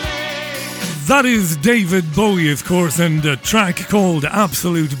That is David Bowie, of course, and a track called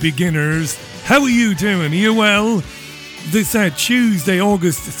Absolute Beginners. How are you doing? Are you well? This Tuesday,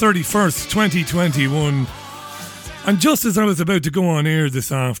 August 31st, 2021. And just as I was about to go on air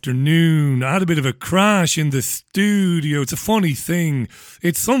this afternoon, I had a bit of a crash in the studio. It's a funny thing.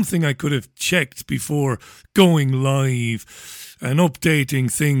 It's something I could have checked before going live. An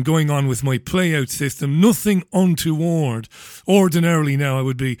updating thing going on with my playout system. Nothing untoward. Ordinarily now I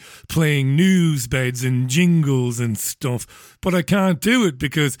would be playing news beds and jingles and stuff. But I can't do it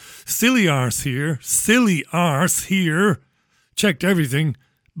because silly arse here, checked everything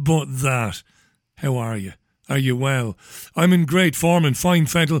but that. How are you? Are you well? I'm in great form and fine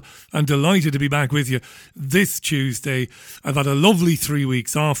fettle and delighted to be back with you this Tuesday. I've had a lovely 3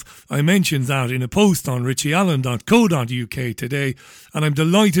 weeks off. I mentioned that in a post on richieallen.co.uk today, and I'm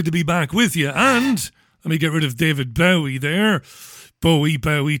delighted to be back with you. And let me get rid of David Bowie there. Bowie,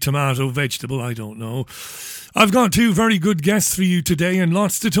 tomato, vegetable, I don't know. I've got two very good guests for you today and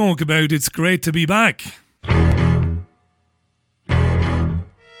lots to talk about. It's great to be back.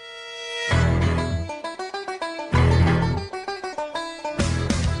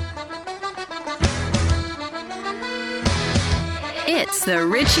 It's the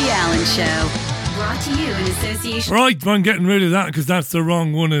Richie Allen Show. Brought to you in association. Right, I'm getting rid of that because that's the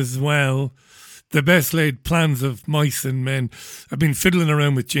wrong one as well. The best laid plans of mice and men. I've been fiddling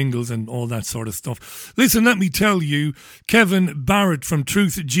around with jingles and all that sort of stuff. Listen, let me tell you, Kevin Barrett from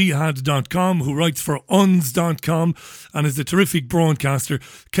truthjihad.com, who writes for uns.com and is a terrific broadcaster.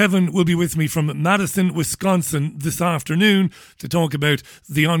 Kevin will be with me from Madison, Wisconsin this afternoon to talk about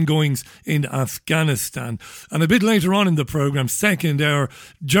the ongoings in Afghanistan. And a bit later on in the programme, second hour,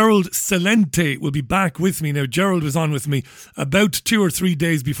 Gerald Celente will be back with me. Now, Gerald was on with me about 2 or 3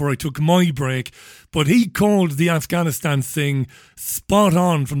 days before I took my break. But he called the Afghanistan thing spot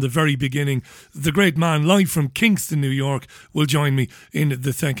on from the very beginning. The great man, live from Kingston, New York, will join me in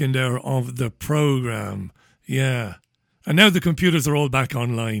the second hour of the programme. Yeah. And now the computers are all back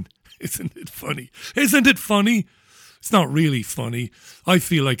online. Isn't it funny? Isn't it funny? It's not really funny. I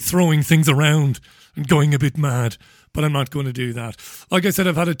feel like throwing things around and going a bit mad. But I'm not going to do that. Like I said,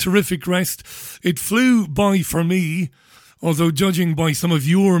 I've had a terrific rest. It flew by for me. Although judging by some of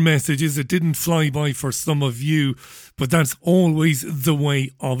your messages, it didn't fly by for some of you. But that's always the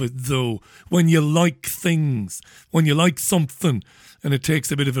way of it, though. When you like things, when you like something, and it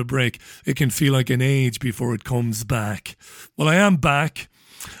takes a bit of a break, it can feel like an age before it comes back. Well, I am back.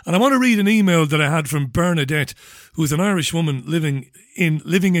 And I want to read an email that I had from Bernadette, who's an Irish woman living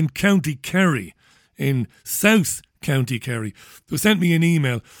in County Kerry, in South County Kerry, who sent me an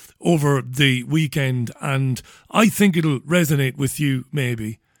email over the weekend, and I think it'll resonate with you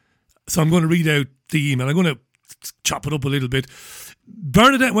maybe. So I'm going to read out the email. I'm going to chop it up a little bit.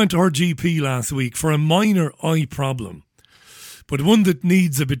 Bernadette went to her GP last week for a minor eye problem, but one that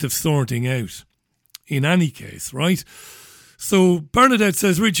needs a bit of sorting out in any case, right? So Bernadette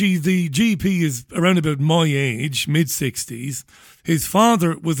says, Richie, the GP is around about my age, mid-60s. His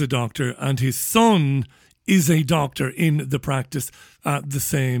father was a doctor and his son is a doctor in the practice at the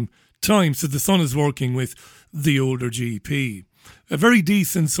same time. So the son is working with the older GP. A very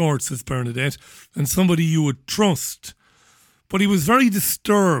decent sort, says Bernadette, and somebody you would trust. But he was very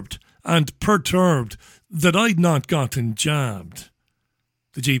disturbed and perturbed that I'd not gotten jabbed.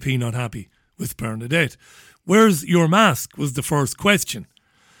 The GP not happy with Bernadette. Where's your mask was the first question.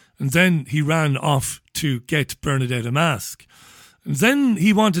 And then he ran off to get Bernadette a mask. And then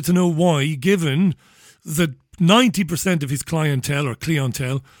he wanted to know why, given that 90% of his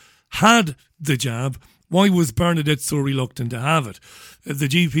clientele had the jab, why was Bernadette so reluctant to have it? The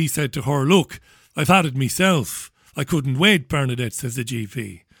GP said to her, look, I've had it myself. I couldn't wait, Bernadette, says the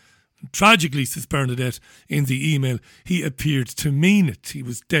GP. Tragically, says Bernadette in the email, he appeared to mean it. He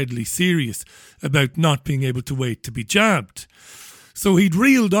was deadly serious about not being able to wait to be jabbed. So he'd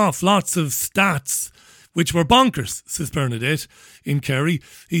reeled off lots of stats which were bonkers, says Bernadette in Kerry.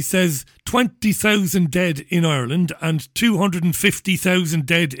 He says 20,000 dead in Ireland and 250,000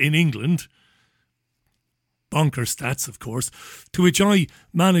 dead in England. Bonker stats, of course, to which I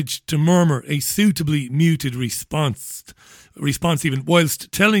managed to murmur a suitably muted response even, whilst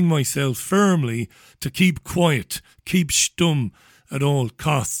telling myself firmly to keep quiet, keep stum at all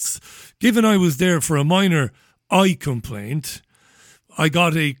costs. Given I was there for a minor eye complaint, I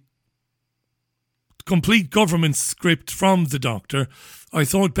got a complete government script from the doctor. I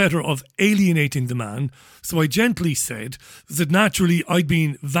thought better of alienating the man, so I gently said that naturally I'd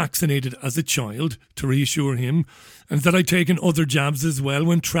been vaccinated as a child, to reassure him, and that I'd taken other jabs as well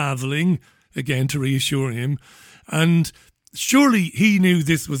when travelling, again to reassure him, and Surely he knew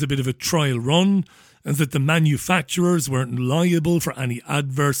this was a bit of a trial run and that the manufacturers weren't liable for any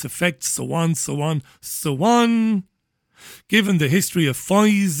adverse effects, so on, so on, so on. Given the history of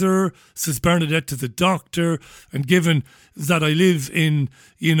Pfizer, says Bernadette to the doctor, and given that I live in,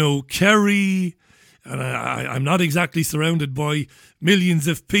 Kerry, and I'm not exactly surrounded by millions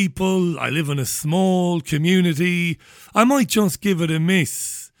of people, I live in a small community, I might just give it a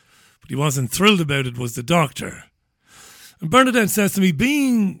miss. But he wasn't thrilled about it, was the doctor. And Bernadette says to me,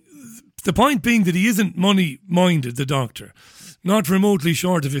 the point being that he isn't money-minded, the doctor, not remotely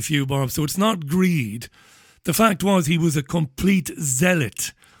short of a few bob, so it's not greed. The fact was he was a complete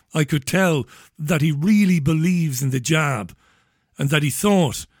zealot. I could tell that he really believes in the jab and that he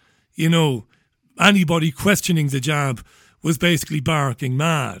thought, anybody questioning the jab was basically barking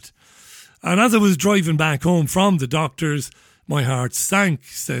mad. And as I was driving back home from the doctors, my heart sank,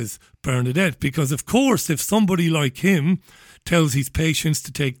 says Bernadette, because of course if somebody like him tells his patients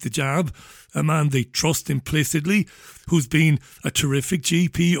to take the jab, a man they trust implicitly, who's been a terrific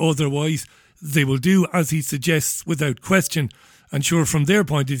GP otherwise, they will do as he suggests without question. And sure, from their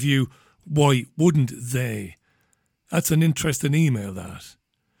point of view, why wouldn't they? That's an interesting email, that.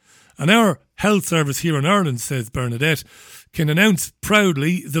 And our health service here in Ireland, says Bernadette, can announce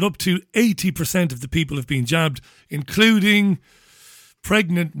proudly that up to 80% of the people have been jabbed, including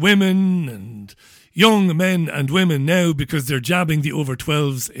pregnant women and young men and women now, because they're jabbing the over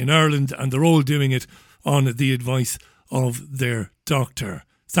 12s in Ireland and they're all doing it on the advice of their doctor.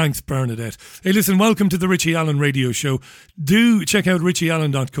 Thanks, Bernadette. Hey, listen, welcome to the Richie Allen Radio Show. Do check out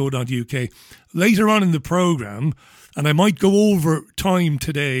richieallen.co.uk. Later on in the programme, and I might go over time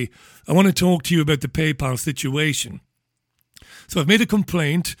today, I want to talk to you about the PayPal situation. So I've made a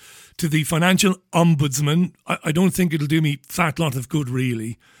complaint to the financial ombudsman. I don't think it'll do me a fat lot of good,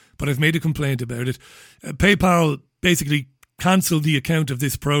 really, but I've made a complaint about it. PayPal basically cancelled the account of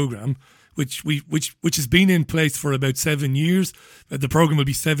this programme, which has been in place for about 7 years. The programme will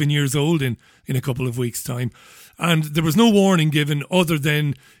be 7 years old in a couple of weeks' time. And there was no warning given other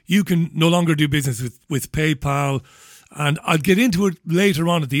than you can no longer do business with PayPal. And I'll get into it later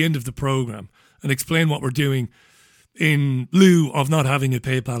on at the end of the programme and explain what we're doing in lieu of not having a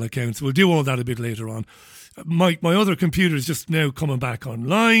PayPal account. So we'll do all that a bit later on. My other computer is just now coming back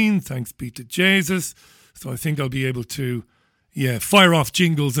online, thanks be to Jesus. So I think I'll be able to fire off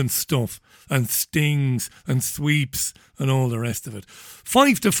jingles and stuff and stings and sweeps and all the rest of it.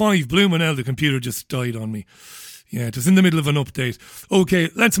 5 to 5, bloomin' hell, the computer just died on me. Yeah, it was in the middle of an update. Okay,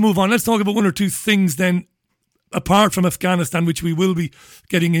 let's move on. Let's talk about one or two things then, apart from Afghanistan, which we will be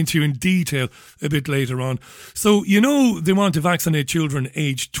getting into in detail a bit later on. So, they want to vaccinate children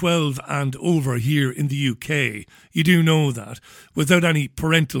aged 12 and over here in the UK. You do know that, without any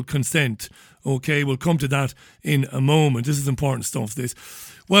parental consent. Okay, we'll come to that in a moment. This is important stuff, this.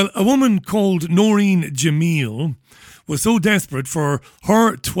 Well, a woman called Noreen Jamil was so desperate for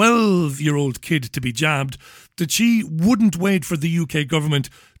her 12-year-old kid to be jabbed that she wouldn't wait for the UK government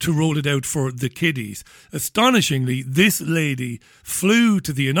to roll it out for the kiddies. Astonishingly, this lady flew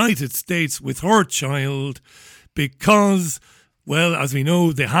to the United States with her child because, well, as we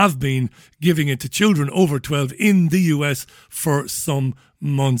know, they have been giving it to children over 12 in the US for some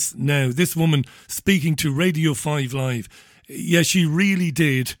months now. This woman speaking to Radio 5 Live, she really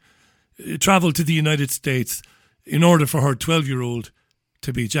did travel to the United States in order for her 12-year-old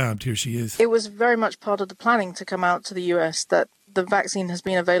to be jabbed. Here she is. It was very much part of the planning to come out to the US that the vaccine has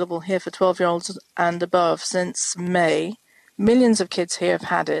been available here for 12-year-olds and above since May. Millions of kids here have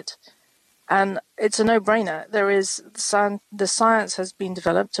had it. And it's a no-brainer. The science has been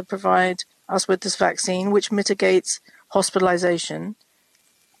developed to provide us with this vaccine, which mitigates hospitalization.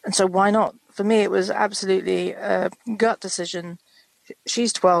 And so why not? For me, it was absolutely a gut decision.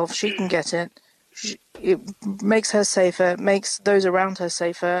 She's 12. She can get it. It makes her safer, makes those around her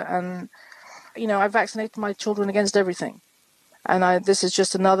safer. And, I vaccinated my children against everything. And this is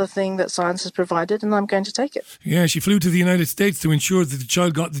just another thing that science has provided, and I'm going to take it. Yeah, she flew to the United States to ensure that the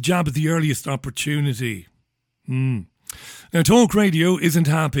child got the jab at the earliest opportunity. Now, Talk Radio isn't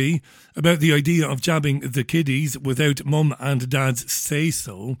happy about the idea of jabbing the kiddies without mum and dad's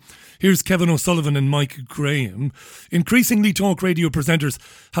say-so. Here's Kevin O'Sullivan and Mike Graham. Increasingly, Talk Radio presenters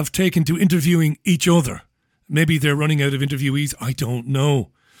have taken to interviewing each other. Maybe they're running out of interviewees, I don't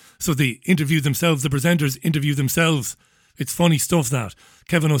know. So they interview themselves, the presenters interview themselves. It's funny stuff, that.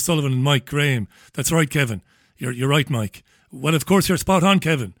 Kevin O'Sullivan and Mike Graham. That's right, Kevin. You're right, Mike. Well, of course, you're spot on,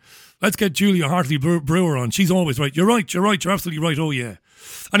 Kevin. Let's get Julia Hartley-Brewer on. She's always right. You're right. You're absolutely right. Oh, yeah.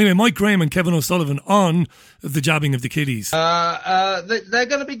 Anyway, Mike Graham and Kevin O'Sullivan on the jabbing of the kiddies. They're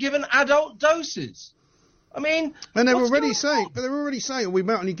going to be given adult doses. I mean, and they're already saying, we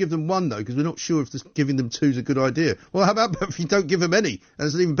might only give them one though, because we're not sure if giving them two is a good idea. Well, how about if you don't give them any?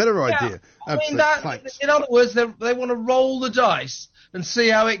 That's an even better idea. I mean, in other words, they want to roll the dice and see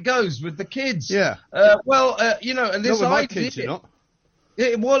how it goes with the kids. Yeah. And this not with my idea. kids, you're not.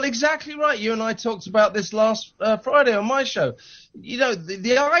 Well, exactly right. You and I talked about this last Friday on my show. You know,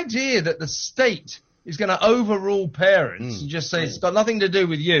 the idea that the state is going to overrule parents and just say it's got nothing to do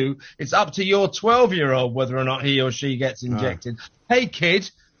with you. It's up to your 12-year-old whether or not he or she gets injected. Hey, kid,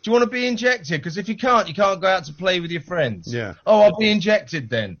 do you want to be injected? Because if you can't go out to play with your friends. Yeah. Oh, I'll be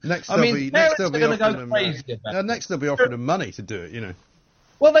injected then. Next they'll be offering them money to do it, you know.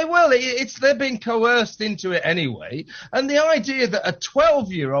 Well, they will. They're being coerced into it anyway. And the idea that a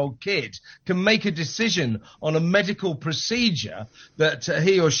 12-year-old kid can make a decision on a medical procedure that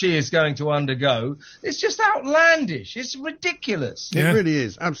he or she is going to undergo is just outlandish. It's ridiculous. It really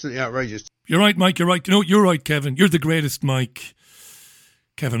is. Absolutely outrageous. You're right, Mike. You're right. No, you're right, Kevin. You're the greatest, Mike.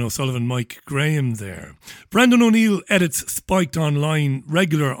 Kevin O'Sullivan, Mike Graham there. Brendan O'Neill edits Spiked Online,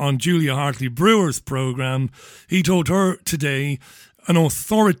 regular on Julia Hartley Brewer's programme. He told her today an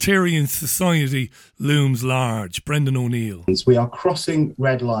authoritarian society looms large. Brendan O'Neill. We are crossing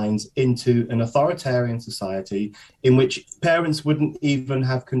red lines into an authoritarian society in which parents wouldn't even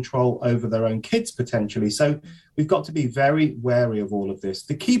have control over their own kids potentially. So we've got to be very wary of all of this.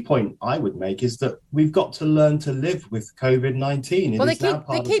 The key point I would make is that we've got to learn to live with COVID-19. Well,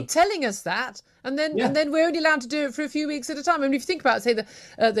 they keep telling us that, and then we're only allowed to do it for a few weeks at a time. I mean, if you think about, say,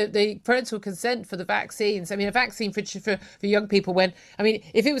 the parental consent for the vaccines. I mean, a vaccine for young people.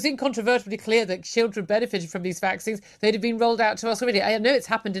 If it was incontrovertibly clear that children benefited from these vaccines, they'd have been rolled out to us already. I know it's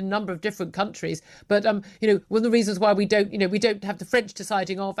happened in a number of different countries, but one of the reasons why we don't have the French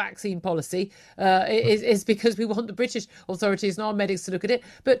deciding our vaccine policy is because we want the British authorities and our medics to look at it.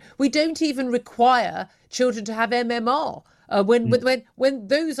 But we don't even require children to have MMR. When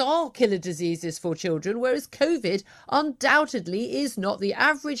those are killer diseases for children, whereas COVID undoubtedly is not. The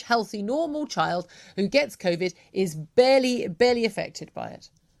average healthy normal child who gets COVID is barely affected by it.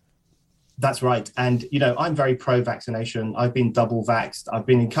 That's right. And, I'm very pro-vaccination. I've been double vaxxed. I've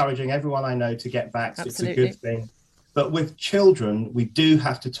been encouraging everyone I know to get vaxxed. Absolutely. It's a good thing. But with children, we do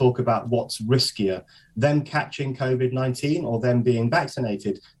have to talk about what's riskier, them catching COVID-19 or them being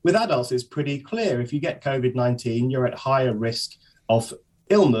vaccinated. With adults, it's pretty clear. If you get COVID-19, you're at higher risk of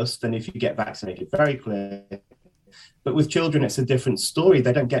illness than if you get vaccinated. Very clear. But with children, it's a different story.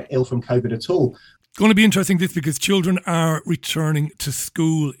 They don't get ill from COVID at all. Going to be interesting this because children are returning to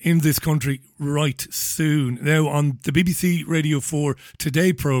school in this country right soon. Now on the BBC Radio 4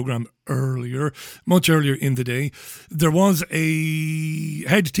 Today programme much earlier in the day, there was a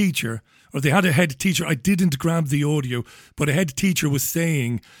head teacher, or they had a head teacher. I didn't grab the audio, but a head teacher was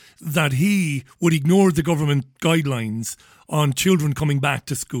saying that he would ignore the government guidelines on children coming back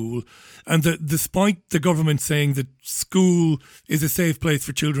to school, and that despite the government saying that school is a safe place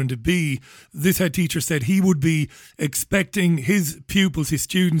for children to be, this head teacher said he would be expecting his pupils, his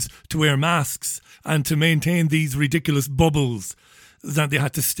students, to wear masks and to maintain these ridiculous bubbles that they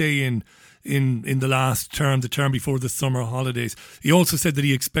had to stay in the last term, the term before the summer holidays. He also said that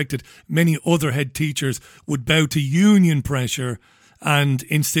he expected many other head teachers would bow to union pressure and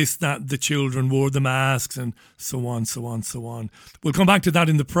insist that the children wore the masks and so on. We'll come back to that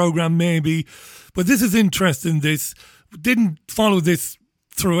in the programme maybe. But this is interesting, this. Didn't follow this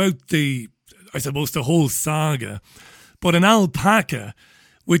throughout the whole saga. But an alpaca,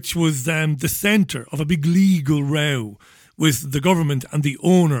 which was the centre of a big legal row with the government and the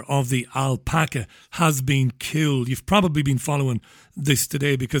owner of the alpaca, has been killed. You've probably been following this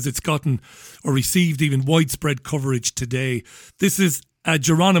today because it's gotten or received even widespread coverage today. This is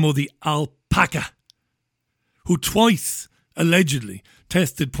Geronimo the alpaca, who twice allegedly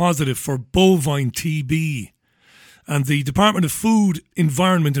tested positive for bovine TB. And the Department of Food,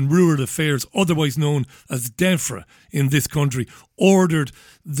 Environment and Rural Affairs, otherwise known as DEFRA in this country, ordered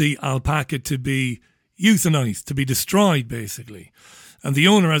the alpaca to be euthanized, to be destroyed, basically. And the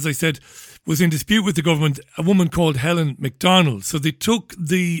owner, as I said, was in dispute with the government, a woman called Helen McDonald. So they took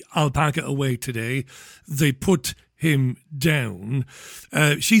the alpaca away today. They put him down.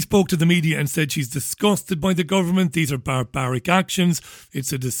 She spoke to the media and said she's disgusted by the government. These are barbaric actions.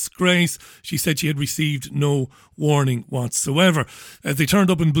 It's a disgrace. She said she had received no warning whatsoever. They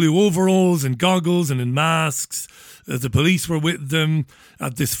turned up in blue overalls and goggles and in masks. The police were with them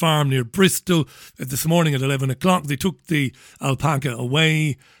at this farm near Bristol. This morning at 11 o'clock, they took the alpaca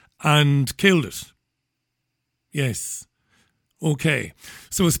away and killed it. Yes. Okay,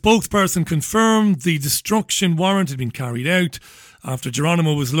 so a spokesperson confirmed the destruction warrant had been carried out after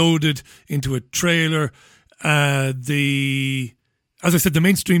Geronimo was loaded into a trailer As I said, the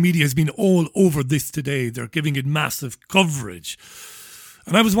mainstream media has been all over this today. They're giving it massive coverage.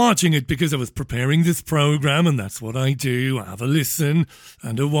 And I was watching it because I was preparing this programme, and that's what I do. I have a listen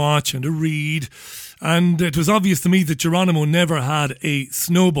and a watch and a read. And it was obvious to me that Geronimo never had a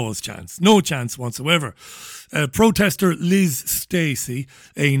snowball's chance. No chance whatsoever. Protester Liz Stacey,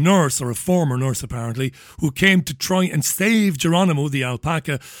 a nurse, or a former nurse apparently, who came to try and save Geronimo, the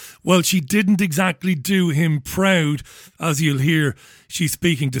alpaca, well, she didn't exactly do him proud, as you'll hear. She's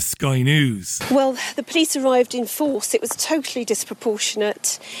speaking to Sky News. Well, the police arrived in force. It was totally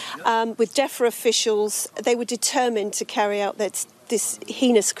disproportionate. With DEFRA officials, they were determined to carry out this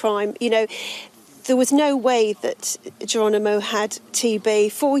heinous crime. You know, there was no way that Geronimo had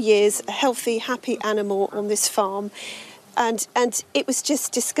TB. 4 years, a healthy, happy animal on this farm. And it was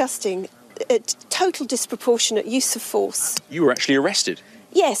just disgusting. A total disproportionate use of force. You were actually arrested?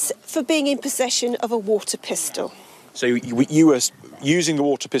 Yes, for being in possession of a water pistol. So you were using the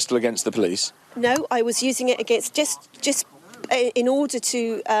water pistol against the police? No, I was using it against just in order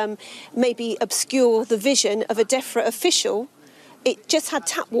to maybe obscure the vision of a DEFRA official. It just had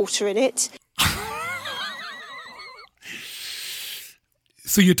tap water in it.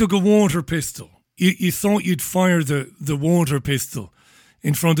 So you took a water pistol. You thought you'd fire the water pistol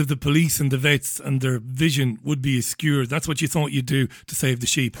in front of the police and the vets, and their vision would be obscured. That's what you thought you'd do to save the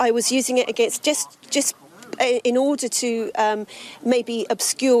sheep. I was using it against just in order to maybe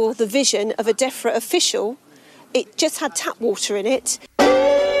obscure the vision of a DEFRA official. It just had tap water in it.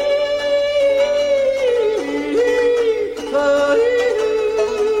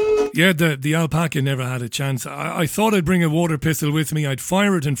 Yeah, the alpaca never had a chance. I thought I'd bring a water pistol with me. I'd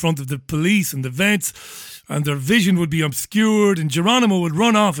fire it in front of the police and the vets, and their vision would be obscured, and Geronimo would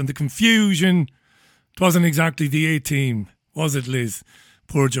run off in the confusion. It wasn't exactly the A-team, was it, Liz?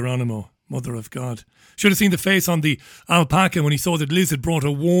 Poor Geronimo, mother of God. Should have seen the face on the alpaca when he saw that Liz had brought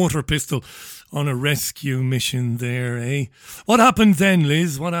a water pistol on a rescue mission there, eh? What happened then,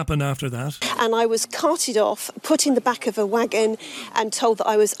 Liz? What happened after that? And I was carted off, put in the back of a wagon and told that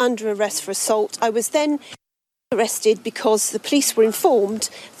I was under arrest for assault. I was then arrested because the police were informed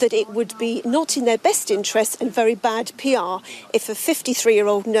that it would be not in their best interest and very bad PR if a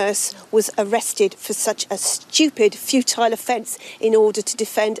 53-year-old nurse was arrested for such a stupid, futile offence in order to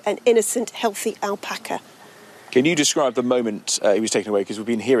defend an innocent, healthy alpaca. Can you describe the moment he was taken away? Because we've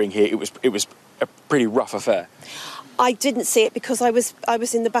been hearing here it was a pretty rough affair. I didn't see it because I was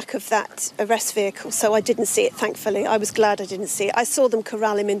in the back of that arrest vehicle, so I didn't see it, thankfully. I was glad I didn't see it. I saw them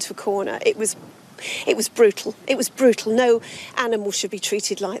corral him into a corner. It was brutal. It was brutal. No animal should be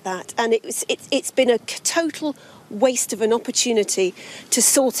treated like that. And it's been a total waste of an opportunity to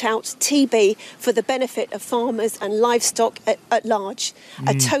sort out TB for the benefit of farmers and livestock at large.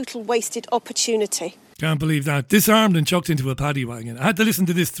 A total wasted opportunity. Can't believe that. Disarmed and chucked into a paddy wagon. I had to listen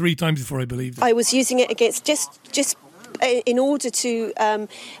to this 3 times before I believed it. I was using it against just in order to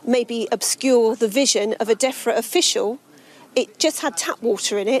maybe obscure the vision of a DEFRA official. It just had tap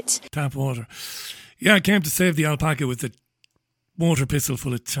water in it. Tap water. Yeah, I came to save the alpaca with the water pistol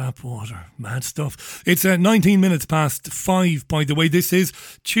full of tap water. Mad stuff. It's 19 minutes past 5, by the way. This is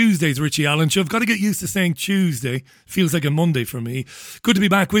Tuesday's Richie Allen Show. I've got to get used to saying Tuesday. Feels like a Monday for me. Good to be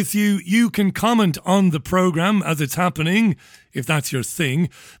back with you. You can comment on the programme as it's happening, if that's your thing,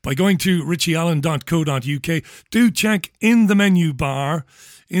 by going to richieallen.co.uk. Do check in the menu bar.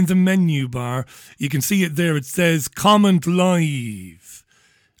 In the menu bar, you can see it there. It says comment live.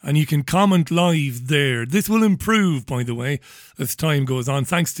 And you can comment live there. This will improve, by the way, as time goes on.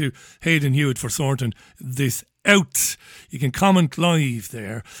 Thanks to Hayden Hewitt for sorting this out. You can comment live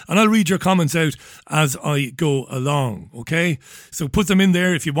there. And I'll read your comments out as I go along, okay? So put them in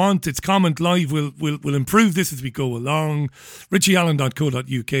there if you want. It's comment live. We'll improve this as we go along. richieallen.co.uk.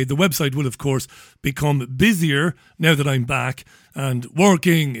 The website will, of course, become busier now that I'm back and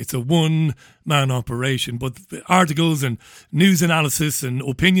working. It's a one-man operation, but articles and news analysis and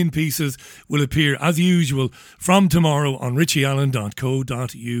opinion pieces will appear as usual from tomorrow on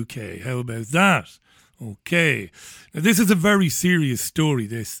richieallen.co.uk. How about that? Okay. Now, this is a very serious story,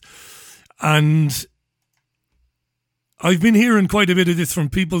 this. And I've been hearing quite a bit of this from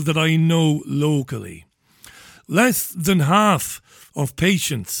people that I know locally. Less than half of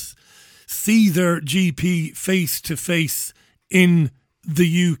patients see their GP face-to-face in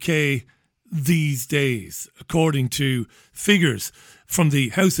the UK these days, according to figures from the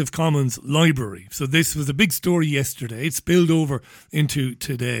House of Commons Library. So this was a big story yesterday. It spilled over into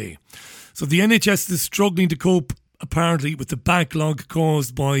today. So the NHS is struggling to cope, apparently, with the backlog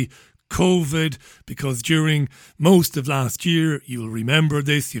caused by COVID, because during most of last year, you'll remember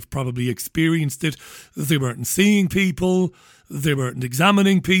this, you've probably experienced it, they weren't seeing people, they weren't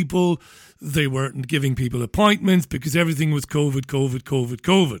examining people, they weren't giving people appointments because everything was COVID, COVID, COVID,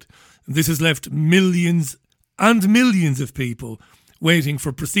 COVID. And this has left millions and millions of people waiting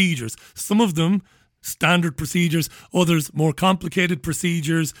for procedures. Some of them standard procedures, others more complicated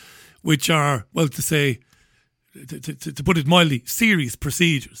procedures, which are, well, to put it mildly, serious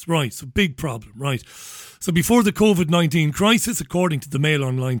procedures. Right, so big problem, right. So before the COVID-19 crisis, according to the Mail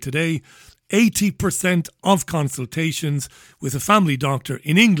Online today, 80% of consultations with a family doctor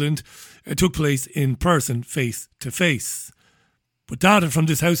in England took place in person, face to face. But data from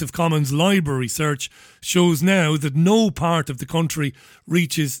this House of Commons library search shows now that no part of the country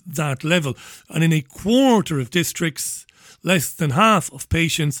reaches that level. And in a quarter of districts, less than half of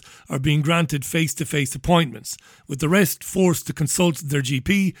patients are being granted face-to-face appointments, with the rest forced to consult their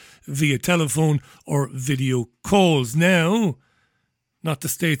GP via telephone or video calls. Now, not to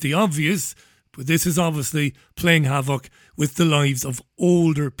state the obvious, but this is obviously playing havoc with the lives of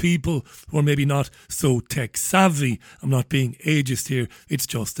older people who are maybe not so tech savvy. I'm not being ageist here, it's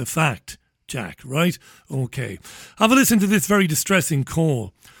just a fact, Jack, right? Okay. Have a listen to this very distressing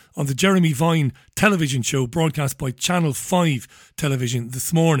call on the Jeremy Vine television show broadcast by Channel 5 television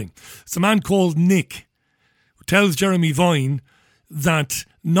this morning. It's a man called Nick who tells Jeremy Vine that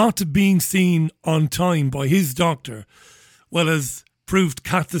not being seen on time by his doctor, well, has proved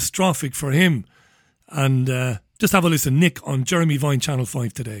catastrophic for him. And just have a listen. Nick on Jeremy Vine Channel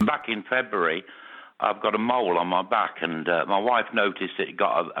 5 today. Back in February, I've got a mole on my back, and my wife noticed it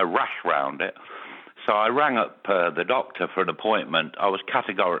got a rash round it. So I rang up the doctor for an appointment. I was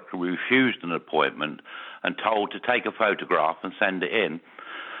categorically refused an appointment and told to take a photograph and send it in.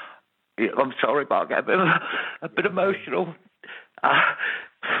 I'm sorry, but I get a bit emotional.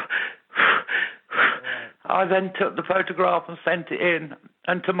 I then took the photograph and sent it in,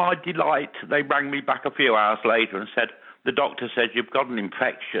 and to my delight, they rang me back a few hours later and said, the doctor said, you've got an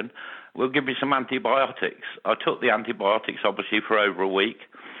infection, we'll give you some antibiotics. I took the antibiotics, obviously, for over a week,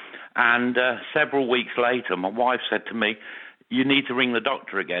 and several weeks later, my wife said to me, you need to ring the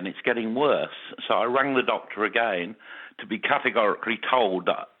doctor again, it's getting worse. So I rang the doctor again to be categorically told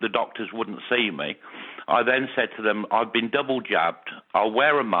that the doctors wouldn't see me. I then said to them, I've been double jabbed, I'll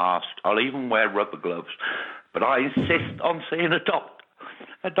wear a mask, I'll even wear rubber gloves, but I insist on seeing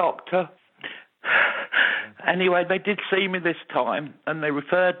a doctor. Anyway, they did see me this time, and they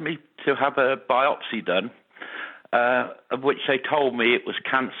referred me to have a biopsy done, of which they told me it was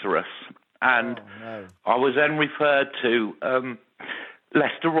cancerous. And I was then referred to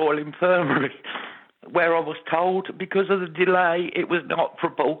Leicester Royal Infirmary, where I was told because of the delay it was not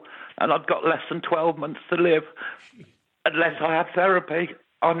operable and I'd got less than 12 months to live unless I had therapy.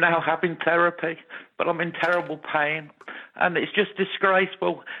 I'm now having therapy, but I'm in terrible pain, and it's just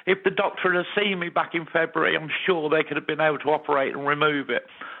disgraceful. If the doctor had seen me back in February, I'm sure they could have been able to operate and remove it.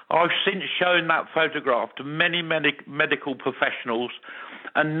 I've since shown that photograph to many medical professionals,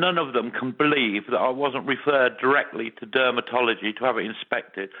 and none of them can believe that I wasn't referred directly to dermatology to have it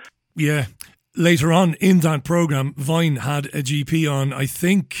inspected. Yeah. Later on in that programme, Vine had a GP on, I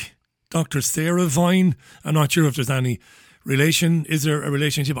think, Dr. Sarah Vine. I'm not sure if there's any relation. Is there a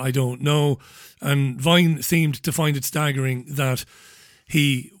relationship? I don't know. And Vine seemed to find it staggering that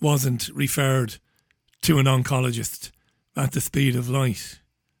he wasn't referred to an oncologist at the speed of light.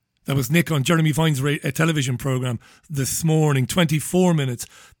 That was Nick on Jeremy Vine's television programme this morning, 24 minutes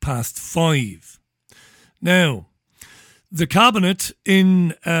past 5. Now, the cabinet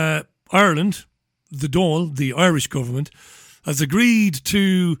in Ireland, the Dáil, the Irish government, has agreed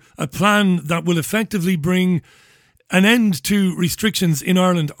to a plan that will effectively bring an end to restrictions in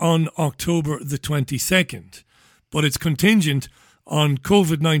Ireland on October the 22nd. But it's contingent on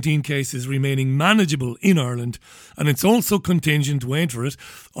COVID-19 cases remaining manageable in Ireland, and it's also contingent, wait for it,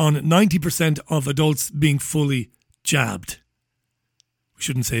 on 90% of adults being fully jabbed. We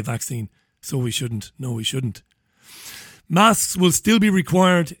shouldn't say vaccine, so we shouldn't. No, we shouldn't. Masks will still be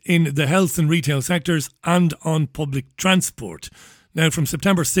required in the health and retail sectors and on public transport. Now, from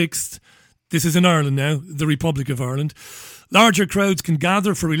September 6th, this is in Ireland now, the Republic of Ireland, larger crowds can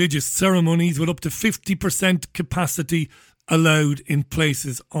gather for religious ceremonies with up to 50% capacity allowed in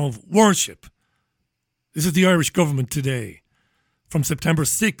places of worship. This is the Irish government today. From September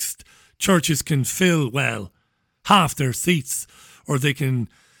 6th, churches can fill, well, half their seats, or they can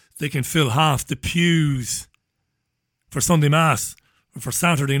fill half the pews for Sunday Mass or for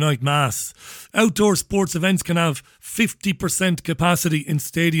Saturday night Mass. Outdoor sports events can have 50% capacity in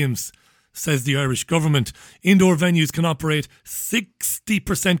stadiums. says the Irish government. Indoor venues can operate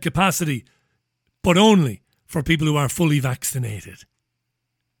 60% capacity, but only for people who are fully vaccinated.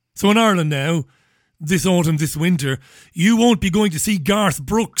 So in Ireland now, this autumn, this winter, you won't be going to see Garth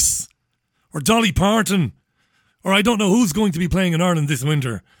Brooks or Dolly Parton, or I don't know who's going to be playing in Ireland this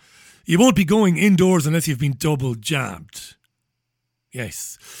winter. You won't be going indoors unless you've been double jabbed.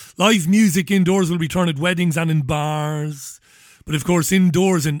 Yes, live music indoors will return at weddings and in bars. But of course,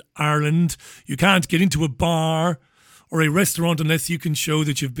 indoors in Ireland, you can't get into a bar or a restaurant unless you can show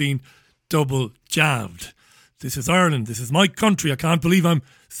that you've been double jabbed. This is Ireland. This is my country. I can't believe I'm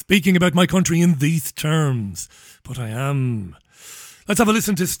speaking about my country in these terms, but I am. Let's have a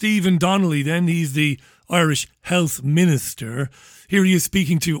listen to Stephen Donnelly then. He's the Irish Health Minister. Here he is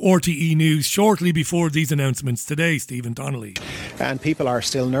speaking to RTE News shortly before these announcements today. Stephen Donnelly. And people are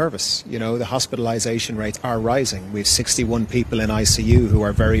still nervous. You know, the hospitalisation rates are rising. We have 61 people in ICU who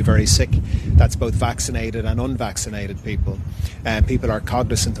are very, very sick. That's both vaccinated and unvaccinated people. People are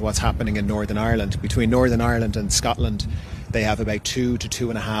cognizant of what's happening in Northern Ireland. Between Northern Ireland and Scotland, they have about 2 to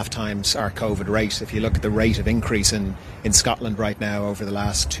 2.5 times our COVID rate. If you look at the rate of increase in Scotland right now over the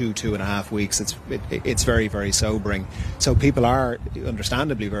last 2.5 weeks, it's very, very sobering. So people are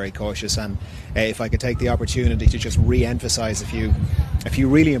understandably very cautious. And if I could take the opportunity to just re-emphasise a few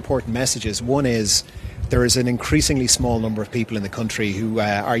really important messages. One is there is an increasingly small number of people in the country who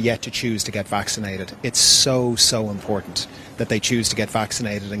are yet to choose to get vaccinated. It's so important that they choose to get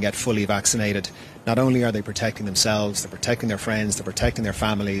vaccinated and get fully vaccinated. Not only are they protecting themselves, they're protecting their friends, they're protecting their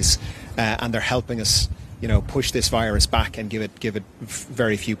families, and they're helping us, push this virus back and give it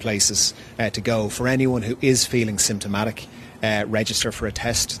very few places to go. For anyone who is feeling symptomatic, register for a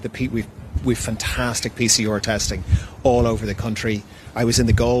test. We've fantastic PCR testing all over the country. I was in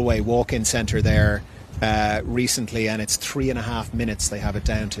the Galway walk-in centre there recently, and it's 3.5 minutes they have it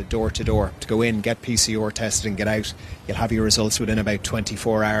down to door to go in, get PCR tested and get out. You'll have your results within about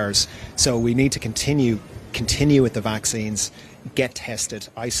 24 hours. So we need to continue with the vaccines, get tested,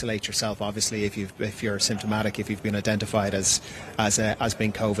 isolate yourself obviously if you're symptomatic, if you've been identified as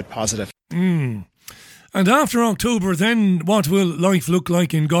being COVID positive. And after October, then, what will life look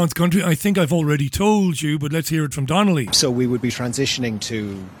like in God's country? I think I've already told you, but let's hear it from Donnelly. So we would be transitioning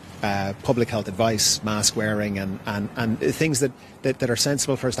to public health advice, mask wearing, and things that are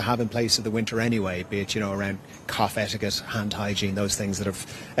sensible for us to have in place for the winter anyway, be it, around cough etiquette, hand hygiene, those things that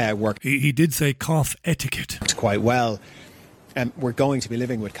have worked. He did say cough etiquette. Quite well. We're going to be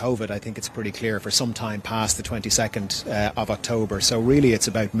living with COVID, I think it's pretty clear, for some time past the 22nd of October. So really it's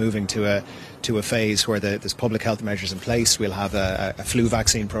about moving to a phase where there's public health measures in place. We'll have a flu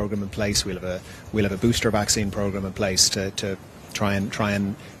vaccine programme in place. We'll have a booster vaccine programme in place to try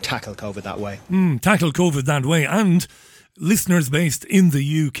and tackle COVID that way. Tackle COVID that way. And listeners based in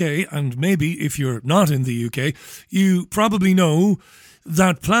the UK, and maybe if you're not in the UK, you probably know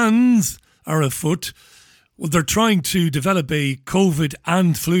that plans are afoot. Well, they're trying to develop a COVID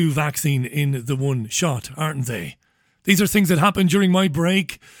and flu vaccine in the one shot, aren't they? These are things that happened during my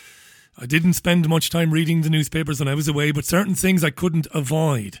break. I didn't spend much time reading the newspapers when I was away, but certain things I couldn't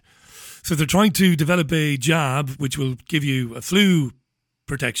avoid. So they're trying to develop a jab which will give you a flu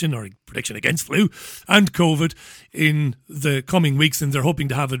protection or protection against flu and COVID in the coming weeks, and they're hoping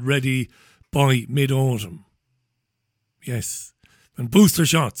to have it ready by mid-autumn. Yes, and booster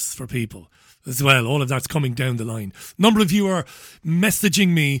shots for people as well. All of that's coming down the line. A number of you are messaging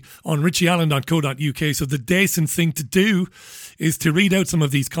me on richieallen.co.uk, so the decent thing to do is to read out some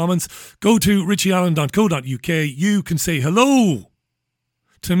of these comments. Go to richieallen.co.uk. You can say hello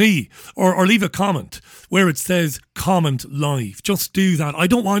to me or leave a comment where it says comment live. Just do that. I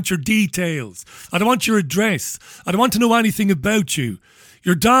don't want your details. I don't want your address. I don't want to know anything about you.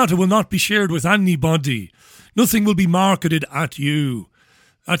 Your data will not be shared with anybody. Nothing will be marketed at you.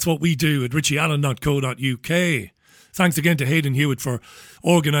 That's what we do at richieallen.co.uk. Thanks again to Hayden Hewitt for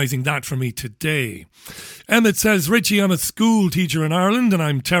organising that for me today. Emmett says, Richie, I'm a school teacher in Ireland and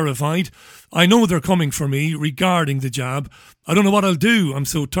I'm terrified. I know they're coming for me regarding the jab. I don't know what I'll do. I'm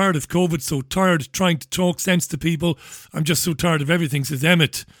so tired of COVID, so tired trying to talk sense to people. I'm just so tired of everything, says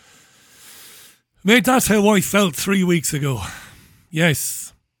Emmett. Mate, that's how I felt 3 weeks ago.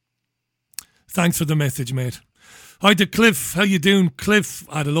 Yes. Thanks for the message, mate. Hi to Cliff. How you doing, Cliff?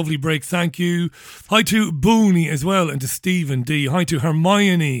 I had a lovely break, thank you. Hi to Booney as well, and to Stephen D. Hi to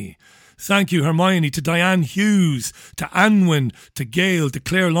Hermione. Thank you, Hermione. To Diane Hughes, to Anwin, to Gail, to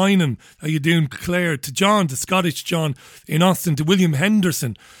Claire Lynham. How you doing, Claire? To John, to Scottish John in Austin. To William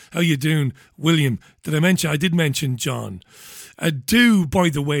Henderson. How you doing, William? Did I mention? I did mention John. By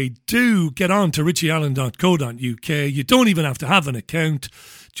the way, get on to richieallen.co.uk. You don't even have to have an account.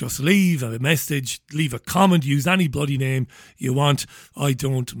 Just leave a message, leave a comment, use any bloody name you want. I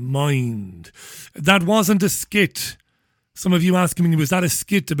don't mind. That wasn't a skit. Some of you asking me, was that a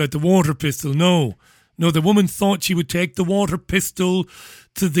skit about the water pistol? No, the woman thought she would take the water pistol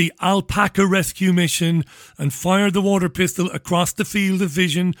to the alpaca rescue mission and fire the water pistol across the field of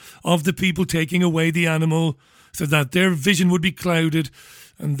vision of the people taking away the animal, so that their vision would be clouded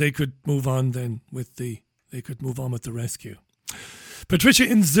and they could move on with the rescue. Patricia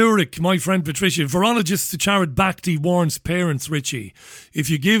in Zurich, my friend Patricia, virologist Sucharit Bhakti warns parents, Richie, if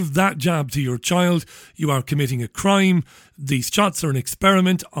you give that jab to your child, you are committing a crime. These shots are an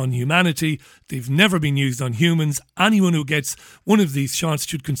experiment on humanity. They've never been used on humans. Anyone who gets one of these shots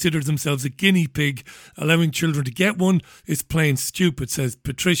should consider themselves a guinea pig. Allowing children to get one is plain stupid, says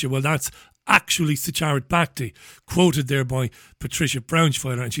Patricia. Well, that's actually Sucharit Bhakti, quoted there by Patricia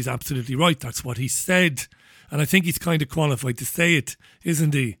Braunschweiler, and she's absolutely right. That's what he said. And I think he's kind of qualified to say it,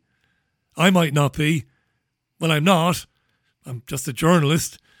 isn't he? I might not be. Well, I'm not. I'm just a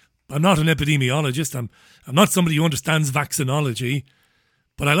journalist. I'm not an epidemiologist. I'm not somebody who understands vaccinology.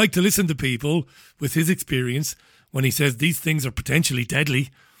 But I like to listen to people with his experience when he says these things are potentially deadly.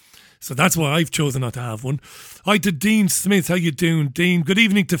 So that's why I've chosen not to have one. Hi to Dean Smith. How you doing, Dean? Good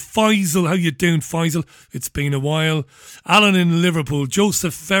evening to Faisal. How you doing, Faisal? It's been a while. Alan in Liverpool.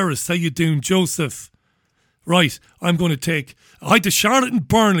 Joseph Ferris. How you doing, Joseph? Right, I'm going to take... Hi to Charlotte in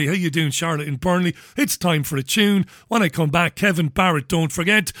Burnley. How you doing, Charlotte in Burnley? It's time for a tune. When I come back, Kevin Barrett, don't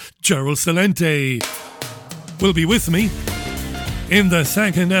forget, Gerald Salente will be with me in the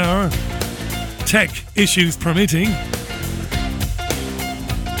second hour, tech issues permitting.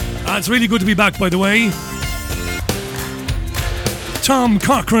 It's really good to be back, by the way. Tom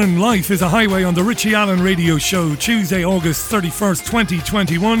Cochrane, Life is a Highway on the Richie Allen Radio Show, Tuesday, August 31st,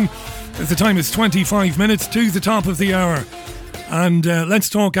 2021. As the time is 25 minutes to the top of the hour. And let's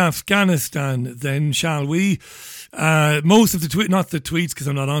talk Afghanistan then, shall we? Most of the not the tweets, because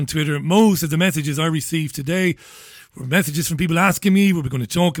I'm not on Twitter, most of the messages I received today were messages from people asking me, were we going to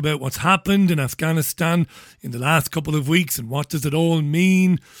talk about what's happened in Afghanistan in the last couple of weeks and what does it all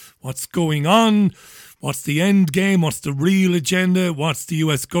mean? What's going on? What's the end game? What's the real agenda? What's the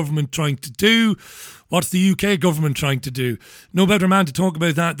US government trying to do? What's the UK government trying to do? No better man to talk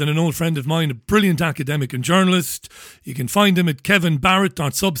about that than an old friend of mine, a brilliant academic and journalist. You can find him at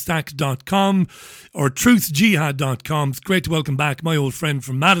kevinbarrett.substack.com or truthjihad.com. It's great to welcome back my old friend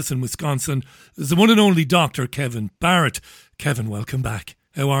from Madison, Wisconsin, the one and only Dr. Kevin Barrett. Kevin, welcome back.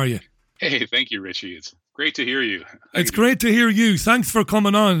 How are you? Hey, thank you, Richie. It's great to hear you. It's great to hear you. Thanks for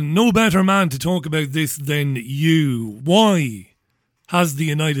coming on. No better man to talk about this than you. Why has the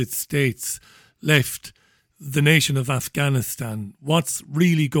United States left the nation of Afghanistan? What's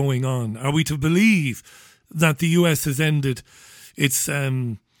really going on? Are we to believe that the US has ended its,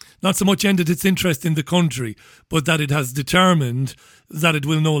 not so much ended its interest in the country, but that it has determined that it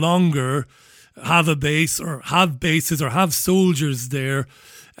will no longer have a base or have bases or have soldiers there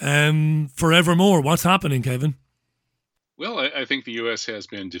forevermore? What's happening, Kevin? Well, I think the U.S. has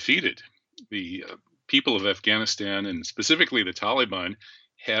been defeated. The people of Afghanistan, and specifically the Taliban,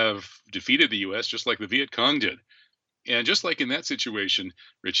 have defeated the U.S. just like the Viet Cong did. And just like in that situation,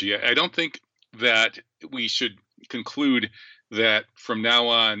 Richie, I don't think that we should conclude that from now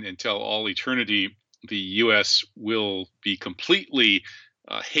on until all eternity, the U.S. will be completely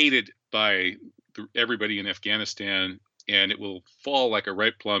hated by everybody in Afghanistan, and it will fall like a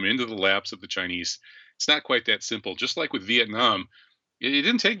ripe plum into the laps of the Chinese. It's not quite that simple. Just like with Vietnam, it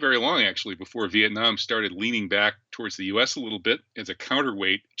didn't take very long, actually, before Vietnam started leaning back towards the U.S. a little bit as a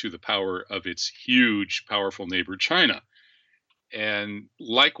counterweight to the power of its huge, powerful neighbor, China. And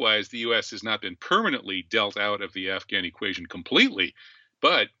likewise, the U.S. has not been permanently dealt out of the Afghan equation completely,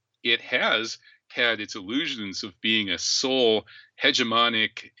 but it has had its illusions of being a sole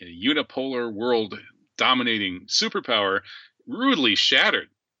hegemonic, unipolar world dominating superpower rudely shattered.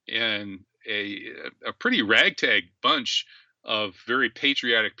 And a pretty ragtag bunch of very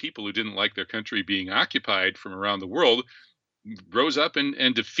patriotic people who didn't like their country being occupied from around the world rose up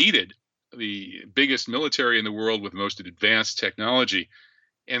and defeated the biggest military in the world with the most advanced technology.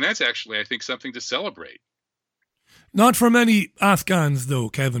 And that's actually, I think, something to celebrate. Not for many Afghans, though,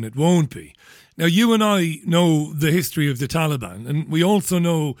 Kevin, it won't be. Now, you and I know the history of the Taliban, and we also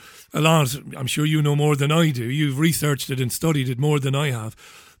know a lot. I'm sure you know more than I do. You've researched it and studied it more than I have.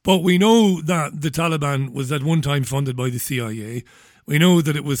 But we know that the Taliban was at one time funded by the CIA. We know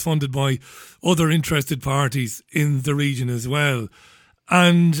that it was funded by other interested parties in the region as well.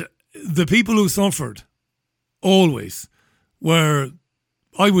 And the people who suffered always where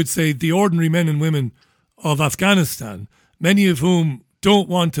I would say the ordinary men and women of Afghanistan, many of whom don't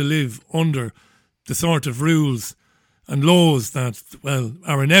want to live under the sort of rules and laws that, well,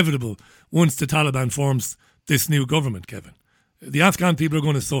 are inevitable once the Taliban forms this new government, Kevin. The Afghan people are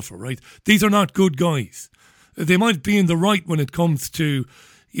going to suffer, right? These are not good guys. They might be in the right when it comes to,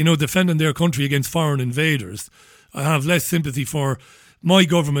 defending their country against foreign invaders. I have less sympathy for my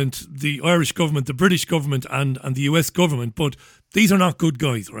government, the Irish government, the British government and the US government, but these are not good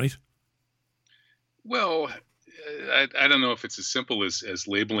guys, right? Well, I don't know if it's as simple as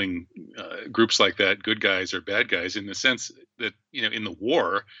labeling groups like that good guys or bad guys, in the sense that, in the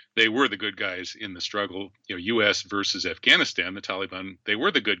war, they were the good guys in the struggle, U.S. versus Afghanistan, the Taliban, they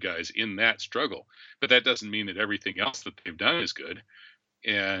were the good guys in that struggle. But that doesn't mean that everything else that they've done is good.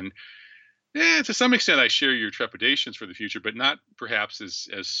 And to some extent, I share your trepidations for the future, but not perhaps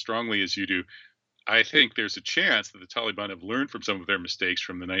as strongly as you do. I think there's a chance that the Taliban have learned from some of their mistakes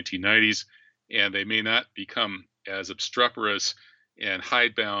from the 1990s, and they may not become as obstreperous and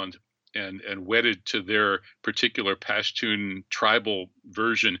hidebound and wedded to their particular Pashtun tribal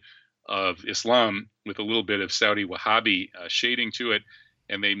version of Islam with a little bit of Saudi Wahhabi shading to it.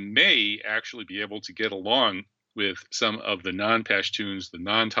 And they may actually be able to get along with some of the non-Pashtuns, the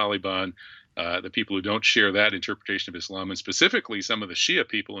non-Taliban, the people who don't share that interpretation of Islam, and specifically some of the Shia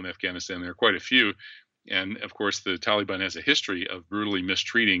people in Afghanistan. There are quite a few. And of course, the Taliban has a history of brutally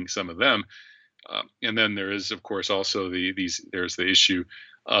mistreating some of them. And then there is, of course, also there's the issue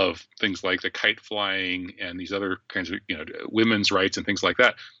of things like the kite flying and these other kinds of, women's rights and things like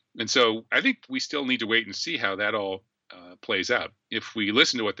that. And so I think we still need to wait and see how that all plays out. If we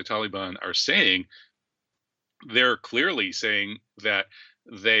listen to what the Taliban are saying, they're clearly saying that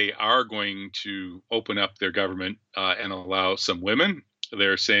they are going to open up their government and allow some women.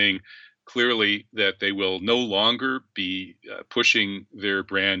 They're saying clearly that they will no longer be pushing their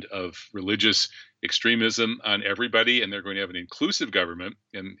brand of religious extremism on everybody, and they're going to have an inclusive government.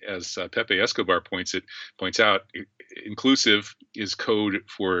 And as Pepe Escobar points out, inclusive is code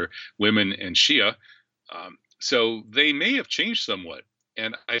for women and Shia. So they may have changed somewhat.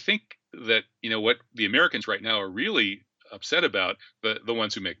 And I think that, what the Americans right now are really upset about, the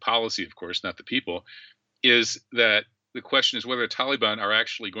ones who make policy, of course, not the people, is that the question is whether the Taliban are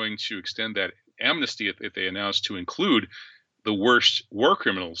actually going to extend that amnesty if they announce to include the worst war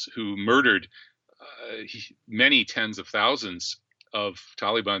criminals who murdered many tens of thousands of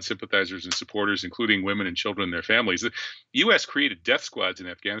Taliban sympathizers and supporters, including women and children and their families. The U.S. created death squads in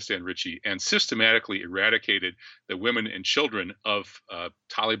Afghanistan, Richie, and systematically eradicated the women and children of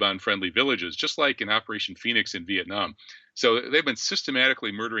Taliban-friendly villages, just like in Operation Phoenix in Vietnam. So they've been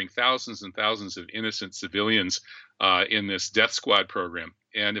systematically murdering thousands and thousands of innocent civilians in this death squad program.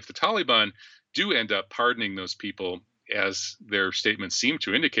 And if the Taliban do end up pardoning those people, as their statements seem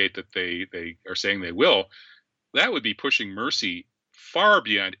to indicate that they are saying they will, that would be pushing mercy far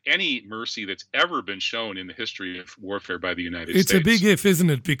beyond any mercy that's ever been shown in the history of warfare by the United States. It's a big if, isn't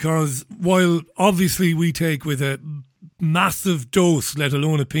it? Because while obviously we take with a massive dose, let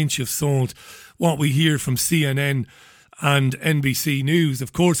alone a pinch of salt, what we hear from CNN and NBC News,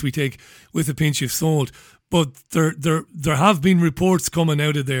 of course we take with a pinch of salt, but there have been reports coming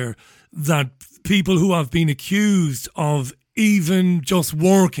out of there that people who have been accused of even just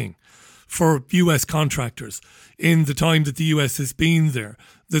working for US contractors in the time that the US has been there,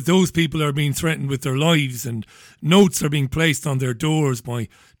 that those people are being threatened with their lives and notes are being placed on their doors by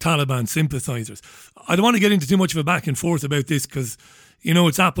Taliban sympathizers. I don't want to get into too much of a back and forth about this because,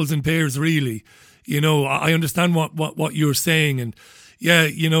 it's apples and pears really. I understand what you're saying, and yeah,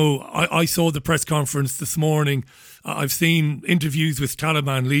 I saw the press conference this morning. I've seen interviews with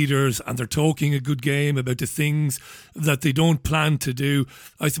Taliban leaders and they're talking a good game about the things that they don't plan to do.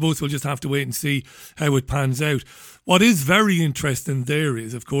 I suppose we'll just have to wait and see how it pans out. What is very interesting there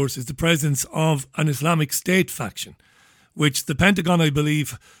is, of course, is the presence of an Islamic State faction, which the Pentagon, I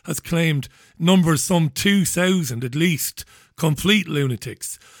believe, has claimed numbers some 2,000 at least complete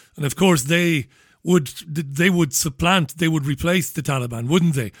lunatics. And of course they would supplant, they would replace the Taliban,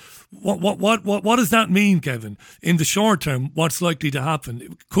 wouldn't they? What does that mean, Kevin? In the short term, what's likely to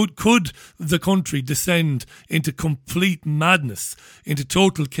happen? Could the country descend into complete madness, into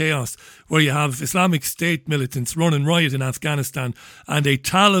total chaos, where you have Islamic State militants running riot in Afghanistan and a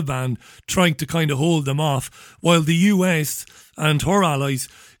Taliban trying to kind of hold them off, while the US and her allies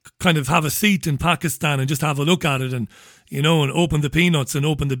kind of have a seat in Pakistan and just have a look at it and open the peanuts and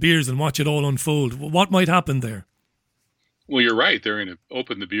open the beers and watch it all unfold? What might happen there? Well, you're right. They're going to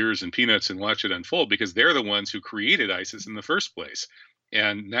open the beers and peanuts and watch it unfold because they're the ones who created ISIS in the first place.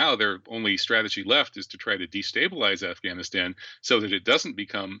 And now their only strategy left is to try to destabilize Afghanistan so that it doesn't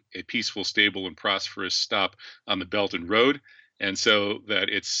become a peaceful, stable, and prosperous stop on the Belt and Road, and so that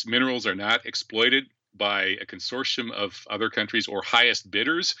its minerals are not exploited by a consortium of other countries or highest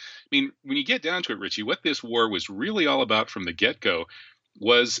bidders. I mean, when you get down to it, Richie, what this war was really all about from the get-go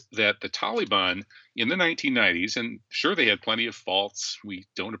was that the Taliban in the 1990s, and sure, they had plenty of faults. We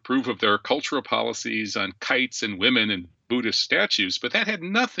don't approve of their cultural policies on kites and women and Buddhist statues, but that had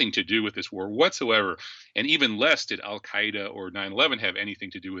nothing to do with this war whatsoever. And even less did Al-Qaeda or 9/11 have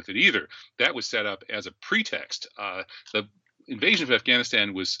anything to do with it either. That was set up as a pretext. The invasion of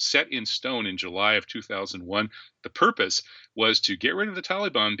Afghanistan was set in stone in July of 2001. The purpose was to get rid of the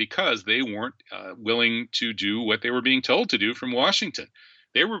Taliban because they weren't willing to do what they were being told to do from Washington.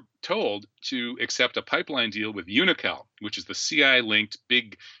 They were told to accept a pipeline deal with Unocal, which is the CI-linked,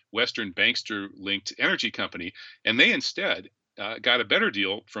 big Western bankster-linked energy company, and they instead got a better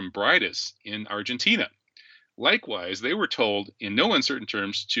deal from Bridas in Argentina. Likewise, they were told in no uncertain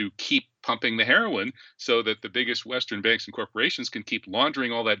terms to keep pumping the heroin so that the biggest Western banks and corporations can keep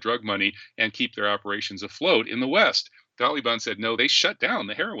laundering all that drug money and keep their operations afloat in the West. The Taliban said no, they shut down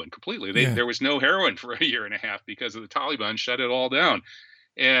the heroin completely. There was no heroin for a year and a half because of the Taliban shut it all down.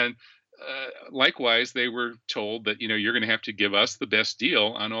 And likewise, they were told that, you're going to have to give us the best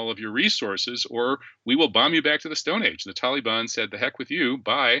deal on all of your resources or we will bomb you back to the Stone Age. The Taliban said, the heck with you,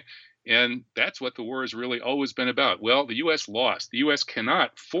 bye. And that's what the war has really always been about. Well, the U.S. lost. The U.S.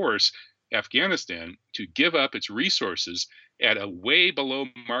 cannot force Afghanistan to give up its resources at a way below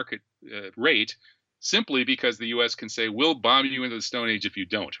market rate simply because the U.S. can say, we'll bomb you into the Stone Age if you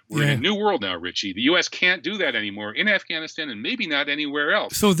don't. We're in a new world now, Richie. The U.S. can't do that anymore in Afghanistan and maybe not anywhere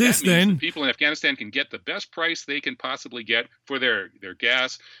else. So this then... people in Afghanistan can get the best price they can possibly get for their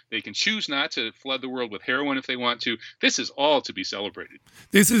gas. They can choose not to flood the world with heroin if they want to. This is all to be celebrated.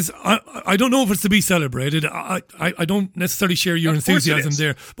 This is... I don't know if it's to be celebrated. I don't necessarily share your enthusiasm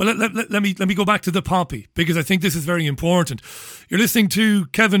there. But let me go back to the poppy, because I think this is very important. You're listening to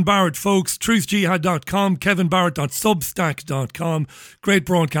Kevin Barrett, folks. TruthJihad.com, kevinbarrett.substack.com. Great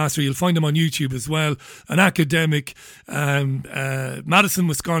broadcaster. You'll find him on YouTube as well. An academic, Madison,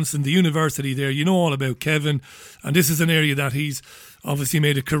 Wisconsin, the university there. You know all about Kevin. And this is an area that he's obviously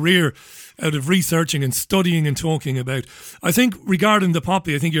made a career out of researching and studying and talking about. I think regarding the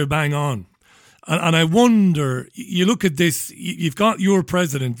poppy, I think you're bang on. And I wonder, you look at this, you've got your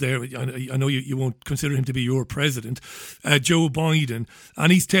president there. I know you won't consider him to be your president, Joe Biden,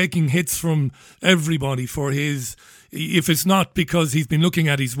 and he's taking hits from everybody for his, if it's not because he's been looking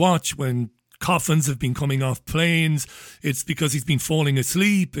at his watch when coffins have been coming off planes, it's because he's been falling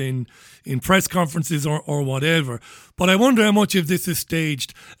asleep in press conferences or whatever. But I wonder how much of this is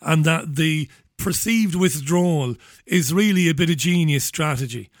staged and that the perceived withdrawal is really a bit of genius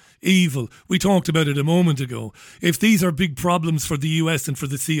strategy. Evil. We talked about it a moment ago. If these are big problems for the US and for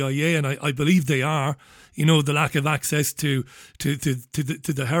the CIA, and I believe they are, the lack of access to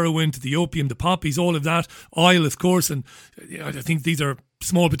the heroin, to the opium, the poppies, all of that, oil, of course, and I think these are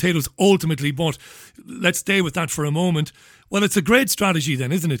small potatoes ultimately, but let's stay with that for a moment. Well, it's a great strategy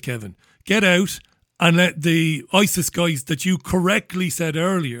then, isn't it, Kevin? Get out and let the ISIS guys that you correctly said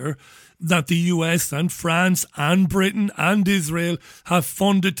earlier that the US and France and Britain and Israel have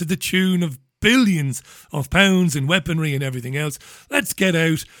funded to the tune of billions of pounds in weaponry and everything else. Let's get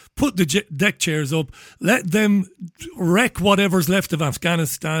out, put the deck chairs up, let them wreck whatever's left of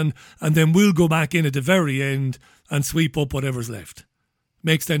Afghanistan, and then we'll go back in at the very end and sweep up whatever's left.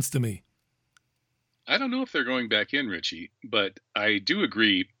 Makes sense to me. I don't know if they're going back in, Richie, but I do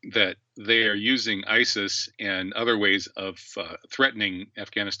agree that they are using ISIS and other ways of threatening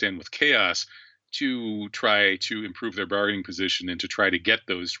Afghanistan with chaos to try to improve their bargaining position and to try to get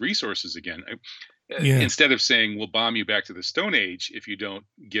those resources again. Instead of saying, we'll bomb you back to the Stone Age if you don't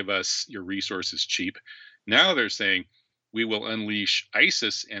give us your resources cheap, now they're saying, we will unleash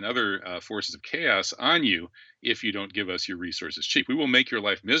ISIS and other forces of chaos on you if you don't give us your resources cheap. We will make your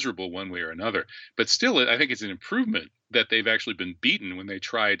life miserable one way or another. But still, I think it's an improvement that they've actually been beaten when they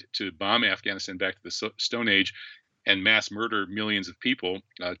tried to bomb Afghanistan back to the Stone Age and mass murder millions of people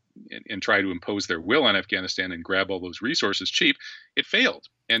and try to impose their will on Afghanistan and grab all those resources cheap. It failed.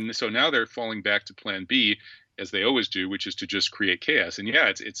 And so now they're falling back to plan B, as they always do, which is to just create chaos. And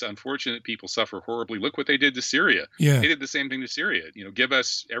it's unfortunate people suffer horribly. Look what they did to Syria. Yeah. They did the same thing to Syria. Give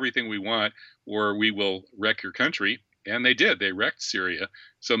us everything we want or we will wreck your country. And they did. They wrecked Syria.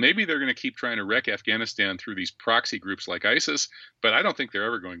 So maybe they're going to keep trying to wreck Afghanistan through these proxy groups like ISIS, but I don't think they're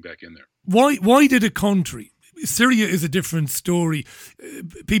ever going back in there. Why did a country, Syria is a different story.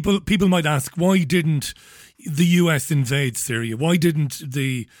 People might ask, why didn't the US invade Syria? Why didn't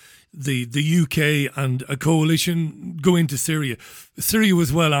the UK and a coalition go into Syria? Syria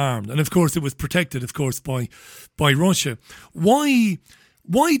was well armed, and of course it was protected, of course, by Russia. Why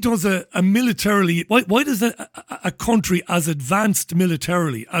does why does a country as advanced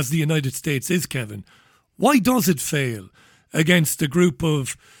militarily as the United States is, Kevin, why does it fail against a group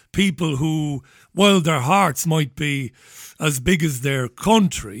of people who, while their hearts might be as big as their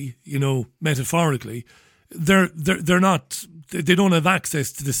country, metaphorically, they're not. They don't have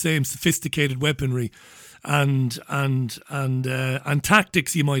access to the same sophisticated weaponry and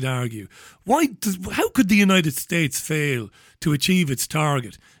tactics, you might argue. How could the United States fail to achieve its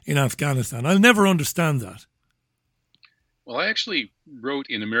target in Afghanistan? I'll never understand that. Well, I actually wrote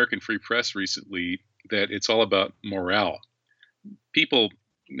in American Free Press recently that it's all about morale. People,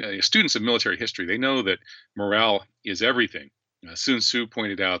 students of military history, they know that morale is everything. Sun Tzu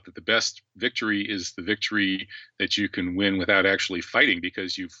pointed out that the best victory is the victory that you can win without actually fighting,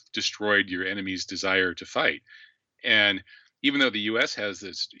 because you've destroyed your enemy's desire to fight. And even though the U.S. has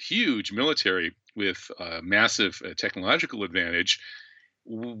this huge military with massive technological advantage,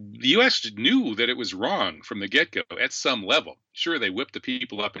 the U.S. knew that it was wrong from the get-go at some level. Sure, they whipped the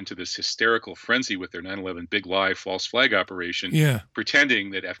people up into this hysterical frenzy with their 9/11 big lie false flag operation,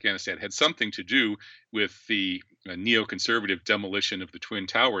 pretending that Afghanistan had something to do with the neoconservative demolition of the Twin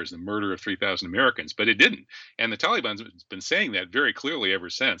Towers, the murder of 3,000 Americans, but it didn't. And the Taliban's been saying that very clearly ever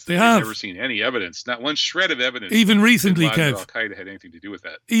since. They've never seen any evidence, not one shred of evidence. Even recently, Kev, Al-Qaeda had anything to do with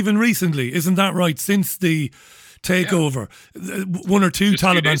that. Even recently, isn't that right? Since the takeover, one or two just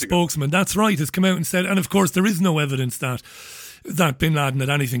Taliban spokesmen, that's right, has come out and said, and of course there is no evidence that bin Laden had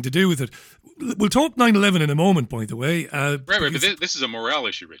anything to do with it. We'll talk 9/11 in a moment, by the way. Right, but this is a morale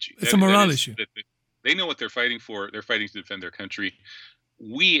issue, Richie. It's a morale issue. They know what they're fighting for. They're fighting to defend their country.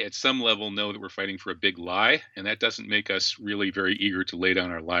 We, at some level, know that we're fighting for a big lie, and that doesn't make us really very eager to lay down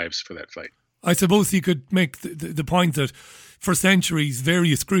our lives for that fight. I suppose you could make the point that for centuries,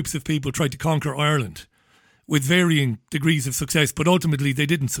 various groups of people tried to conquer Ireland with varying degrees of success, but ultimately they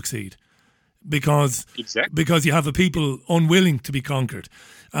didn't succeed because you have a people unwilling to be conquered.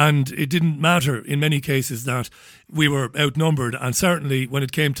 And it didn't matter in many cases that we were outnumbered, and certainly when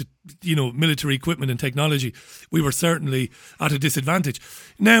it came to military equipment and technology, we were certainly at a disadvantage.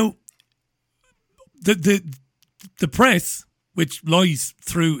 Now, the press, which lies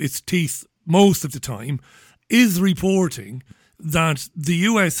through its teeth most of the time, is reporting that the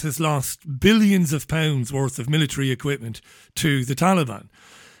US has lost billions of pounds worth of military equipment to the Taliban.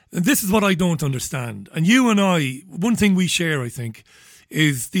 And this is what I don't understand. And you and I, one thing we share, I think,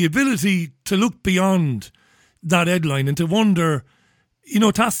 is the ability to look beyond that headline and to wonder,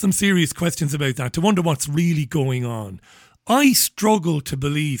 to ask some serious questions about that, to wonder what's really going on. I struggle to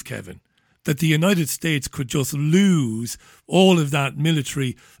believe, Kevin, that the United States could just lose all of that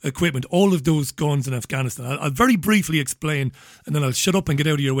military equipment, all of those guns in Afghanistan. I'll very briefly explain, and then I'll shut up and get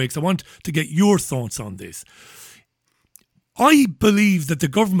out of your way, because I want to get your thoughts on this. I believe that the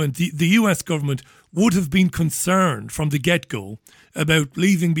government, the US government, would have been concerned from the get-go about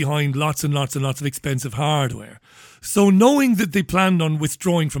leaving behind lots and lots and lots of expensive hardware. So knowing that they planned on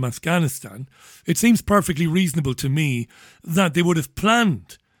withdrawing from Afghanistan, it seems perfectly reasonable to me that they would have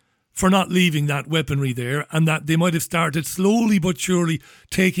planned for not leaving that weaponry there, and that they might have started slowly but surely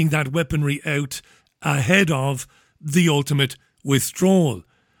taking that weaponry out ahead of the ultimate withdrawal.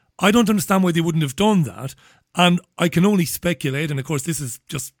 I don't understand why they wouldn't have done that, and I can only speculate, and of course this is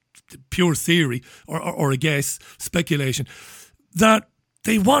just pure theory or a guess, speculation, that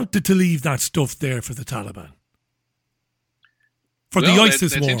they wanted to leave that stuff there for the Taliban. For the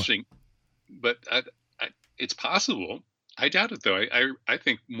ISIS that's war. Interesting, but it's possible. I doubt it, though. I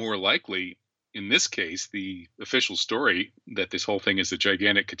think more likely, in this case, the official story that this whole thing is a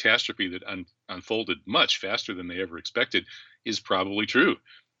gigantic catastrophe that unfolded much faster than they ever expected is probably true.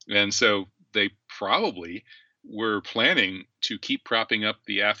 And so they probably were planning to keep propping up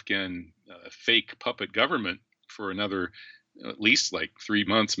the Afghan fake puppet government for another at least like 3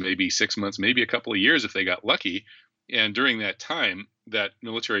 months, maybe 6 months, maybe a couple of years if they got lucky. And during that time, that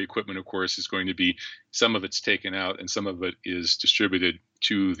military equipment, of course, is going to be, some of it's taken out and some of it is distributed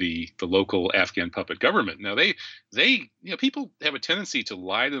to the local Afghan puppet government. Now, they people have a tendency to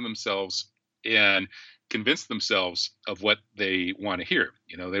lie to themselves and convince themselves of what they want to hear.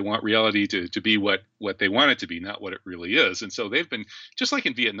 They want reality to be what they want it to be, not what it really is. And so they've been, just like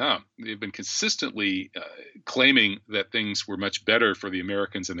in Vietnam, they've been consistently claiming that things were much better for the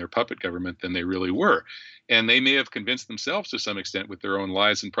Americans and their puppet government than they really were. And they may have convinced themselves to some extent with their own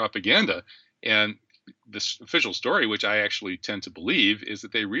lies and propaganda. And this official story, which I actually tend to believe, is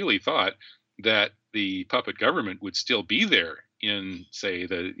that they really thought that the puppet government would still be there in, say,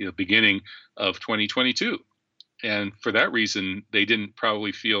 the beginning of 2022. And for that reason, they didn't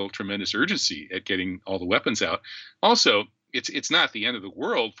probably feel tremendous urgency at getting all the weapons out. Also, it's not the end of the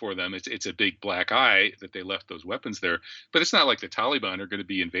world for them. It's a big black eye that they left those weapons there. But it's not like the Taliban are going to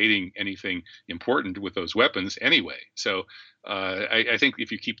be invading anything important with those weapons anyway. So I think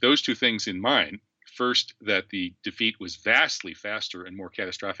if you keep those two things in mind, first, that the defeat was vastly faster and more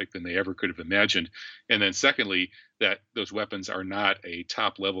catastrophic than they ever could have imagined. And then secondly, that those weapons are not a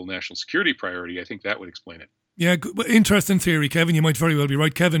top-level national security priority. I think that would explain it. Yeah, interesting theory, Kevin. You might very well be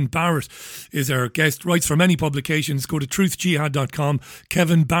right. Kevin Barrett is our guest, writes for many publications. Go to truthjihad.com,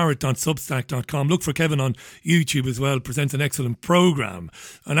 kevinbarrett.substack.com. Look for Kevin on YouTube as well. Presents an excellent programme,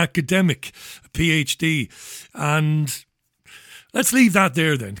 an academic, a PhD. And let's leave that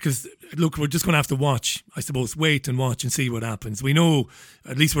there then, because look, we're just going to have to watch, I suppose, wait and watch and see what happens. We know,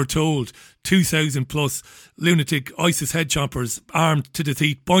 at least we're told, 2,000 plus lunatic ISIS head choppers armed to the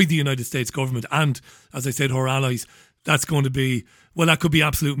teeth by the United States government and, as I said, her allies. That's going to be, well, that could be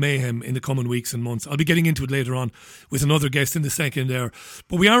absolute mayhem in the coming weeks and months. I'll be getting into it later on with another guest in the second hour.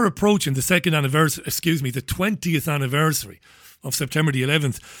 But we are approaching the 20th anniversary of September the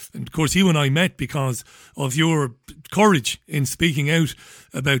 11th. And of course, you and I met because of your courage in speaking out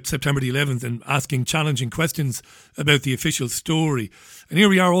about September the 11th and asking challenging questions about the official story. And here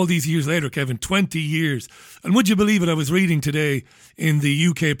we are all these years later, Kevin, 20 years. And would you believe it, I was reading today in the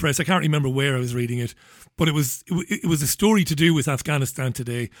UK press, I can't remember where I was reading it, but it was a story to do with Afghanistan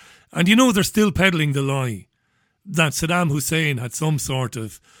today. And you know, they're still peddling the lie that Saddam Hussein had some sort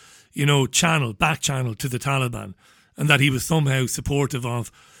of, back channel to the Taliban, and that he was somehow supportive of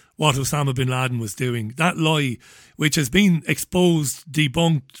what Osama bin Laden was doing. That lie, which has been exposed,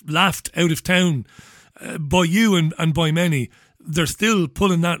 debunked, laughed out of town by you and by many, they're still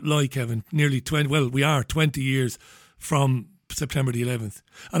pulling that lie, Kevin, nearly 20 years from September the 11th.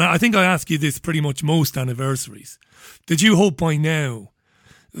 And I think I ask you this pretty much most anniversaries. Did you hope by now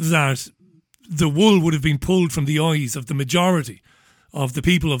that the wool would have been pulled from the eyes of the majority of the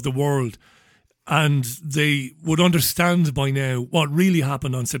people of the world, and they would understand by now what really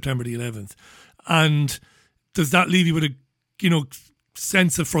happened on September the 11th? And does that leave you with a,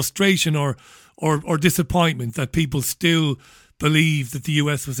 sense of frustration or disappointment that people still believe that the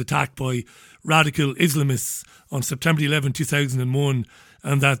US was attacked by radical Islamists on September 11, 2001,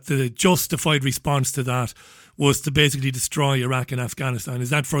 and that the justified response to that was to basically destroy Iraq and Afghanistan?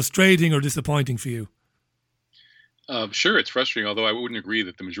 Is that frustrating or disappointing for you? Sure, it's frustrating, although I wouldn't agree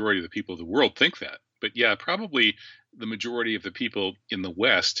that the majority of the people of the world think that. But yeah, probably the majority of the people in the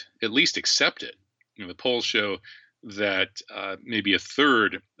West at least accept it. The polls show that maybe a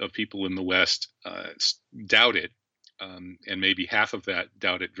third of people in the West doubt it, and maybe half of that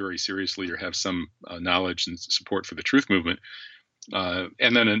doubt it very seriously or have some knowledge and support for the truth movement.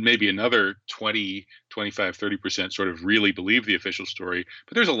 And then maybe another 20, 25, 30% sort of really believe the official story.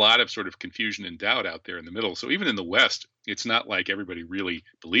 But there's a lot of sort of confusion and doubt out there in the middle. So even in the West, it's not like everybody really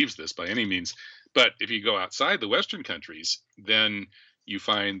believes this by any means. But if you go outside the Western countries, then you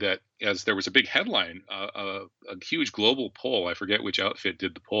find that, as there was a big headline, a huge global poll, I forget which outfit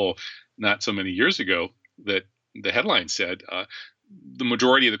did the poll not so many years ago, that the headline said the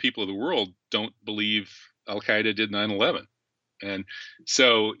majority of the people of the world don't believe Al-Qaeda did 9/11. And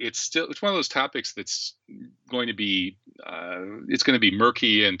so it's one of those topics that's going to be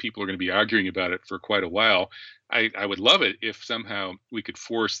murky, and people are going to be arguing about it for quite a while. I would love it if somehow we could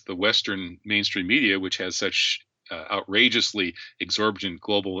force the Western mainstream media, which has such outrageously exorbitant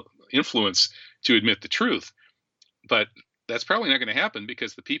global influence, to admit the truth. But that's probably not going to happen,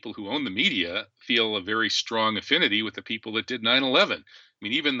 because the people who own the media feel a very strong affinity with the people that did 9/11. I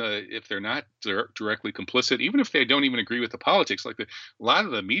mean, even if they're not directly complicit, even if they don't even agree with the politics, a lot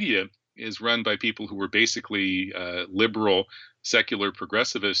of the media is run by people who were basically liberal, secular,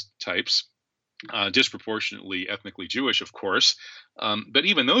 progressivist types, disproportionately ethnically Jewish, of course. But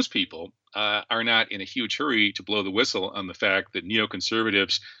even those people are not in a huge hurry to blow the whistle on the fact that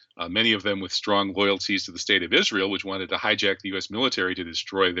neoconservatives, many of them with strong loyalties to the state of Israel, which wanted to hijack the U.S. military to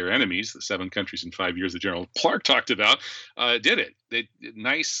destroy their enemies, the 7 countries in 5 years that General Clark talked about, did it.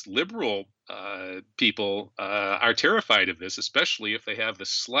 Nice liberal people are terrified of this, especially if they have the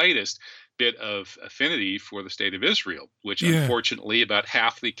slightest bit of affinity for the state of Israel, which unfortunately about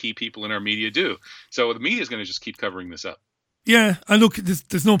half the key people in our media do. So the media is going to just keep covering this up. Yeah, and look,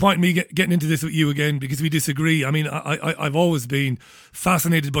 there's no point in me getting into this with you again, because we disagree. I mean, I've always been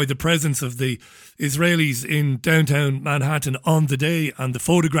fascinated by the presence of the Israelis in downtown Manhattan on the day, and the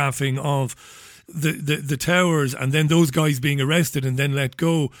photographing of the towers and then those guys being arrested and then let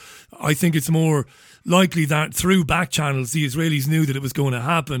go. I think it's more likely that through back channels the Israelis knew that it was going to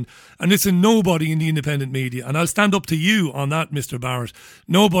happen. And listen, nobody in the independent media, and I'll stand up to you on that, Mr. Barrett,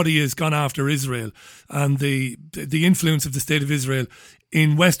 nobody has gone after Israel and the influence of the State of Israel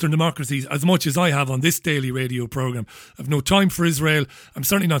in Western democracies as much as I have on this daily radio programme. I've no time for Israel. I'm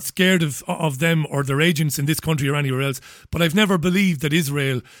certainly not scared of them or their agents in this country or anywhere else, but I've never believed that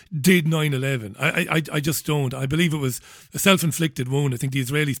Israel did 9/11. I just don't. I believe it was a self-inflicted wound. I think the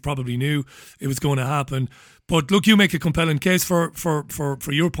Israelis probably knew it was going to happen. But look, you make a compelling case for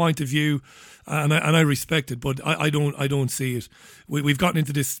your point of view, and I respect it, but I don't see it. We've gotten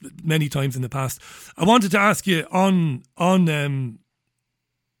into this many times in the past. I wanted to ask you on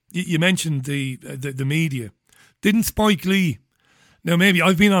you mentioned the media. Didn't Spike Lee? Now maybe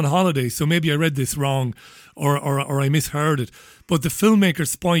I've been on holiday, so maybe I read this wrong, or I misheard it. But the filmmaker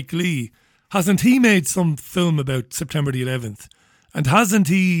Spike Lee, hasn't he made some film about September the 11th? And hasn't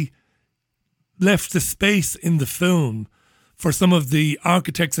he left the space in the film for some of the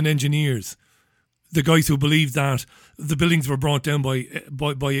architects and engineers, the guys who believed that the buildings were brought down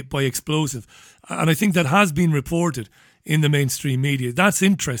by explosive? And I think that has been reported in the mainstream media. That's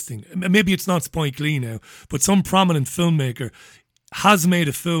interesting. Maybe it's not Spike Lee now, but some prominent filmmaker has made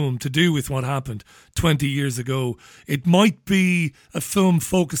a film to do with what happened 20 years ago. It might be a film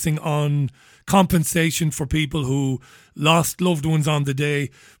focusing on compensation for people who lost loved ones on the day,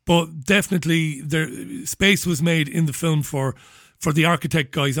 but definitely space was made in the film for the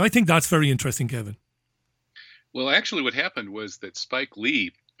architect guys. I think that's very interesting, Kevin. Well, actually what happened was that Spike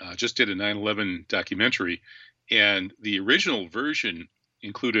Lee just did a 9/11 documentary, and the original version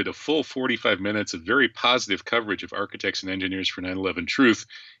included a full 45 minutes of very positive coverage of architects and engineers for 9/11 Truth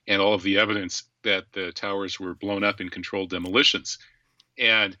and all of the evidence that the towers were blown up in controlled demolitions.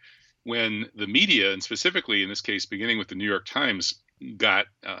 And when the media, and specifically in this case, beginning with the New York Times, got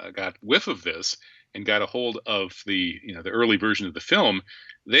whiff of this and got a hold of the early version of the film,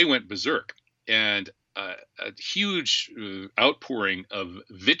 they went berserk. And a huge outpouring of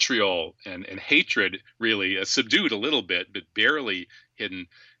vitriol and hatred, really subdued a little bit, but barely hidden,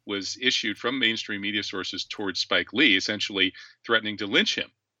 was issued from mainstream media sources towards Spike Lee, essentially threatening to lynch him.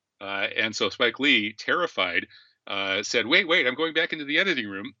 And so Spike Lee, terrified, said, wait, I'm going back into the editing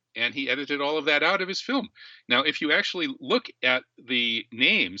room. And he edited all of that out of his film. Now, if you actually look at the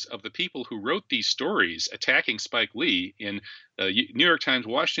names of the people who wrote these stories attacking Spike Lee in New York Times,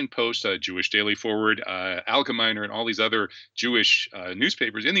 Washington Post, Jewish Daily Forward, Allgemeiner, and all these other Jewish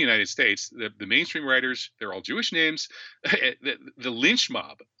newspapers in the United States, the mainstream writers, they're all Jewish names. The lynch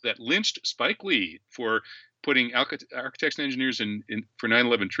mob that lynched Spike Lee for putting architects and engineers in for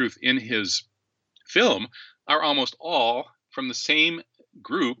 9/11 Truth in his film are almost all from the same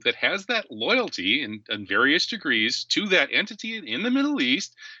group that has that loyalty in various degrees to that entity in the Middle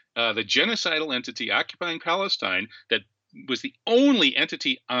East, the genocidal entity occupying Palestine that was the only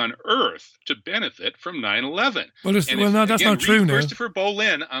entity on Earth to benefit from 9/11. That's not true now. Christopher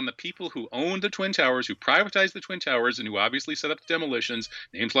Bolin on the people who owned the Twin Towers, who privatized the Twin Towers, and who obviously set up the demolitions,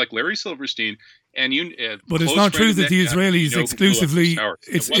 names like Larry Silverstein. And but it's not true that the Israelis exclusively.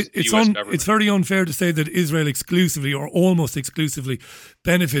 It's very unfair to say that Israel exclusively or almost exclusively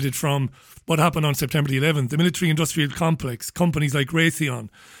benefited from what happened on September the 11th. The military-industrial complex, companies like Raytheon,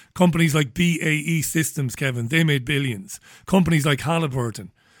 companies like BAE Systems, Kevin, they made billions. Companies like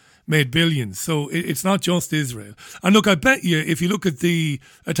Halliburton made billions. So it's not just Israel. And look, I bet you, if you look at the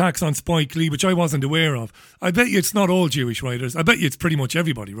attacks on Spike Lee, which I wasn't aware of, I bet you it's not all Jewish writers. I bet you it's pretty much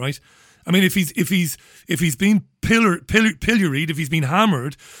everybody, right? I mean, if he's been pilloried, if he's been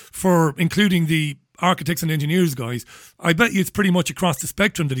hammered for including the architects and engineers guys, I bet you it's pretty much across the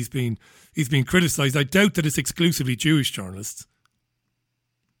spectrum that he's been criticised. I doubt that it's exclusively Jewish journalists.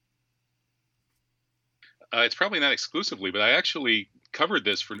 It's probably not exclusively, but I actually covered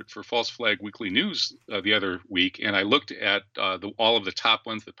this for False Flag Weekly News the other week, and I looked at all of the top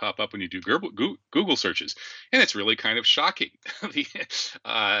ones that pop up when you do Google searches, and it's really kind of shocking the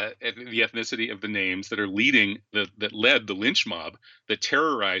ethnicity of the names that are that led the lynch mob that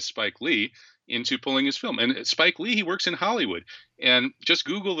terrorized Spike Lee into pulling his film. And Spike Lee, he works in Hollywood, and just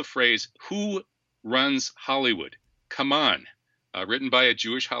Google the phrase "Who runs Hollywood?" Come on, written by a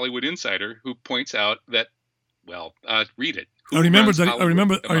Jewish Hollywood insider who points out that. Well, read it. I remember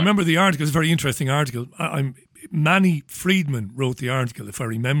the article. It's a very interesting article. Manny Friedman wrote the article, if I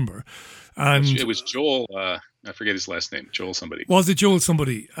remember. And it was Joel. I forget his last name. Joel somebody. Was it Joel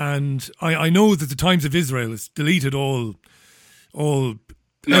somebody? And I know that the Times of Israel has deleted all.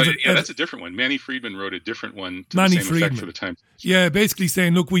 No, that's a different one. Manny Friedman wrote a different one to the same effect for the Times. Yeah, basically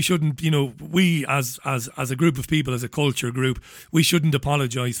saying, look, we shouldn't, we as a group of people, as a culture group, we shouldn't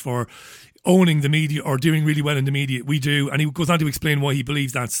apologise for owning the media or doing really well in the media. We do. And he goes on to explain why he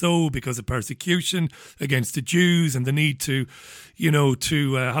believes that's so, because of persecution against the Jews and the need to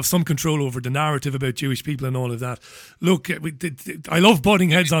have some control over the narrative about Jewish people and all of that. Look, I love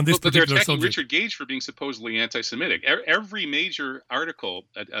butting heads on this but they're particular attacking subject. Richard Gage for being supposedly anti-Semitic. Every major article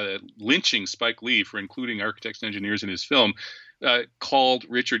lynching Spike Lee for including architects and engineers in his film called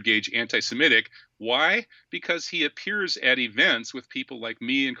Richard Gage anti-Semitic. Why? Because he appears at events with people like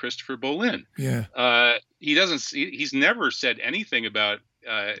me and Christopher Bolin. Yeah. He's never said anything about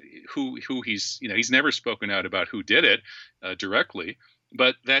who he's never spoken out about who did it directly.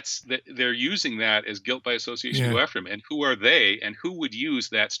 But they're using that as guilt by association to go after him. And who are they? And who would use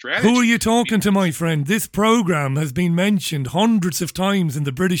that strategy? Who are you talking to, my friend? This programme has been mentioned hundreds of times in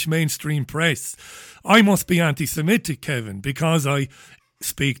the British mainstream press. I must be anti-Semitic, Kevin, because I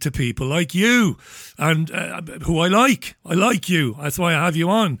speak to people like you and who I like. I like you. That's why I have you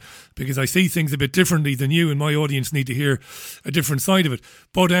on, because I see things a bit differently than you, and my audience need to hear a different side of it.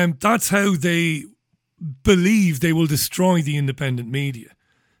 But that's how they believe they will destroy the independent media.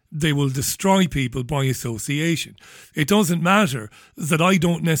 They will destroy people by association. It doesn't matter that I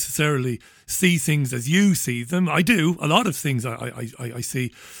don't necessarily see things as you see them. I do. A lot of things I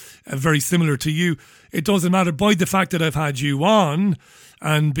see very similar to you. It doesn't matter by the fact that I've had you on,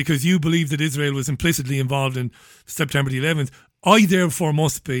 and because you believe that Israel was implicitly involved in September the 11th, I therefore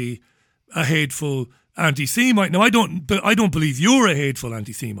must be a hateful anti-Semite. Now, I don't believe you're a hateful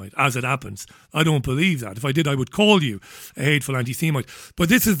anti-Semite, as it happens. I don't believe that. If I did, I would call you a hateful anti-Semite. But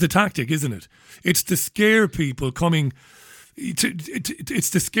this is the tactic, isn't it? It's to scare people it's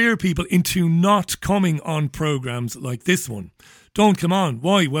to scare people into not coming on programmes like this one. Don't come on.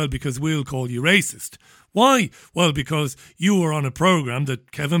 Why? Well, because we'll call you racist. Why? Well, because you were on a programme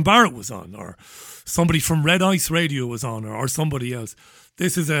that Kevin Barrett was on, or somebody from Red Ice Radio was on, or somebody else.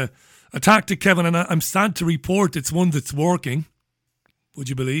 This is a tactic, Kevin, and I'm sad to report it's one that's working. Would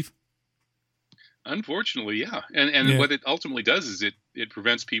you believe? Unfortunately, yeah. And what it ultimately does is it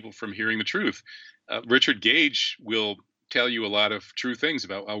prevents people from hearing the truth. Richard Gage will tell you a lot of true things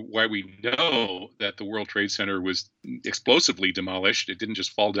about why we know that the World Trade Center was explosively demolished. It didn't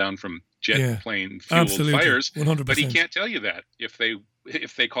just fall down from jet plane fueled fires. 100%. But he can't tell you that if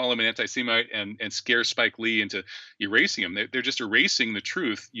they call him an anti-Semite and scare Spike Lee into erasing him. They're just erasing the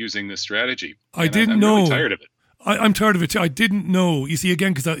truth using this strategy. I didn't know. I'm really tired of it. I'm tired of it too. I didn't know. You see,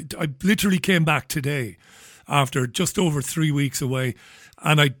 again, because I literally came back today after just over 3 weeks away,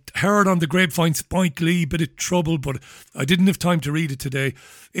 and I heard on the grapevine Spike Lee, bit of trouble, but I didn't have time to read it today.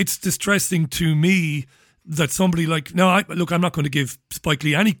 It's distressing to me that somebody like... Now, I'm not going to give Spike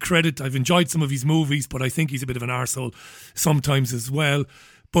Lee any credit. I've enjoyed some of his movies, but I think he's a bit of an arsehole sometimes as well.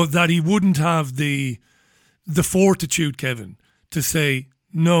 But that he wouldn't have the fortitude, Kevin, to say,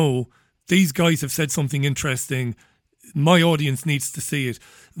 no, these guys have said something interesting. My audience needs to see it.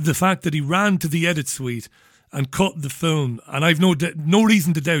 The fact that he ran to the edit suite and cut the film, and I've no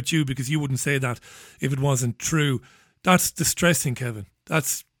reason to doubt you, because you wouldn't say that if it wasn't true. That's distressing, Kevin.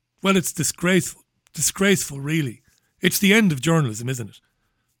 It's disgraceful, really. It's the end of journalism, isn't it?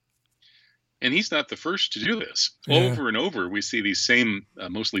 And he's not the first to do this. Over and over, we see these same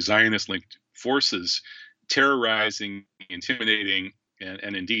mostly Zionist-linked forces terrorizing, intimidating,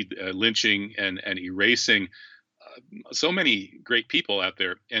 and indeed lynching and erasing so many great people out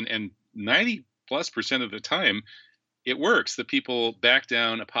there. And 90+% of the time, it works. The people back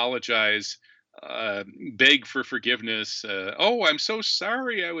down, apologize, beg for forgiveness. Oh, I'm so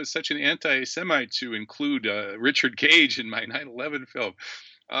sorry I was such an anti-Semite to include Richard Gage in my 9/11 film.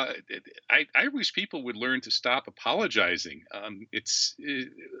 I wish people would learn to stop apologizing.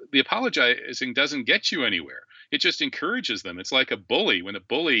 The apologizing doesn't get you anywhere. It just encourages them. It's like a bully. When a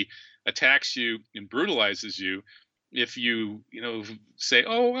bully attacks you and brutalizes you, if you say,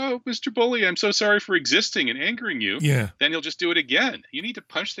 oh, Mr. Bully, I'm so sorry for existing and angering you, then he'll just do it again. You need to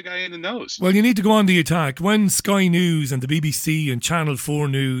punch the guy in the nose. Well, you need to go on the attack. When Sky News and the BBC and Channel 4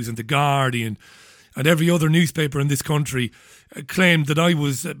 News and The Guardian and every other newspaper in this country claimed that I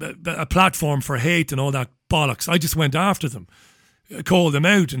was a platform for hate and all that bollocks, I just went after them, called them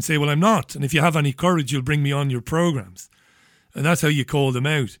out and say, well, I'm not. And if you have any courage, you'll bring me on your programmes. And that's how you call them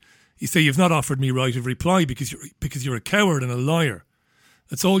out. You say you've not offered me right of reply because you're a coward and a liar.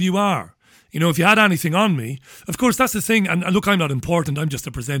 That's all you are. If you had anything on me, of course, that's the thing. And look, I'm not important. I'm just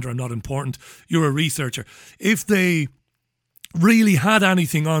a presenter. I'm not important. You're a researcher. If they really had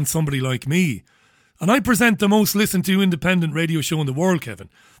anything on somebody like me, and I present the most listened to independent radio show in the world, Kevin,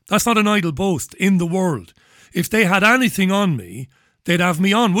 that's not an idle boast, in the world. if they had anything on me, they'd have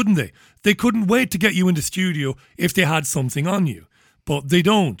me on, wouldn't they? They couldn't wait to get you in the studio if they had something on you. But they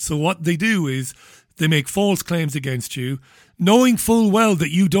don't. So what they do is they make false claims against you, knowing full well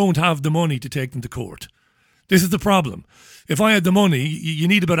that you don't have the money to take them to court. This is the problem. If I had the money, you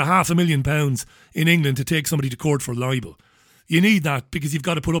need about £500,000 in England to take somebody to court for libel. You need that because you've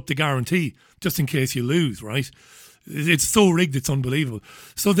got to put up the guarantee just in case you lose, right? It's so rigged, it's unbelievable.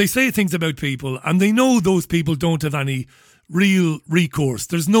 So they say things about people and they know those people don't have any real recourse.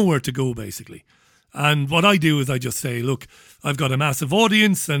 There's nowhere to go, basically. And what I do is I just say, look, I've got a massive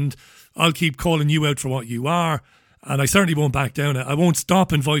audience and I'll keep calling you out for what you are. And I certainly won't back down. I won't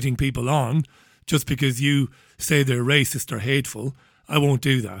stop inviting people on just because you say they're racist or hateful. I won't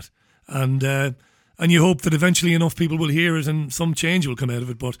do that. And you hope that eventually enough people will hear it and some change will come out of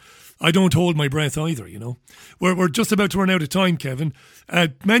it. But I don't hold my breath either, you know. We're just about to run out of time, Kevin.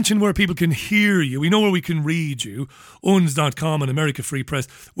 Mention where people can hear you. We know where we can read you. Uns.com and America Free Press.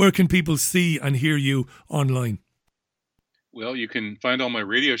 Where can people see and hear you online? Well, you can find all my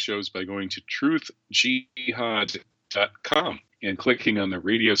radio shows by going to truthjihad.com and clicking on the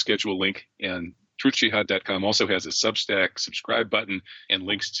radio schedule link. And truthjihad.com also has a Substack subscribe button and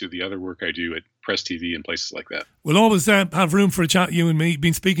links to the other work I do at Press TV and places like that. We'll always have room for a chat, you and me.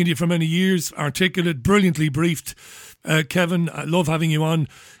 Been speaking to you for many years, articulate, brilliantly briefed. Kevin, I love having you on.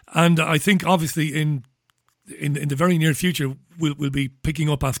 And I think obviously in the very near future, we'll be picking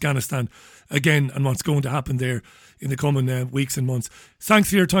up Afghanistan again and what's going to happen there in the coming weeks and months. Thanks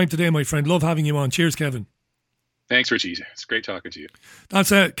for your time today, my friend. Love having you on. Cheers, Kevin. Thanks, Richie. It's great talking to you.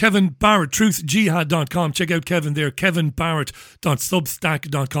 That's Kevin Barrett, truthjihad.com. Check out Kevin there,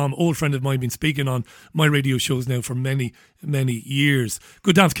 kevinbarrett.substack.com. Old friend of mine, been speaking on my radio shows now for many, many years.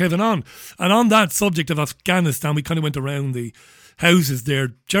 Good to have Kevin on. And on that subject of Afghanistan, we kind of went around the houses there.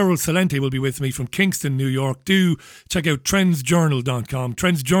 Gerald Salente will be with me from Kingston, New York. Do check out trendsjournal.com,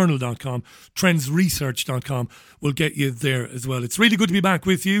 trendsresearch.com will get you there as well. It's really good to be back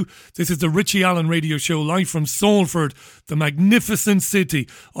with you. This is the Richie Allen Radio Show live from Salford, the magnificent city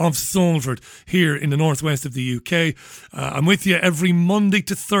of Salford here in the northwest of the UK. I'm with you every Monday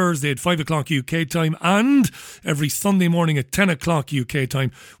to Thursday at 5 o'clock UK time and every Sunday morning at 10 o'clock UK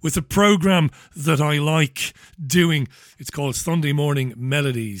time with a programme that I like doing. It's called Sunday Morning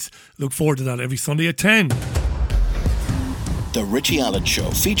Melodies. Look forward to that every Sunday at 10. The Richie Allen Show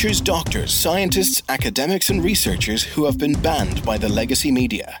features doctors, scientists, academics and researchers who have been banned by the legacy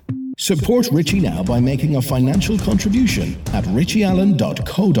media. Support Richie now by making a financial contribution at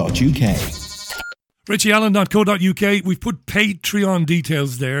richieallen.co.uk. richieallen.co.uk. We've put Patreon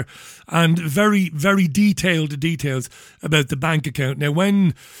details there and very, very detailed details about the bank account. Now,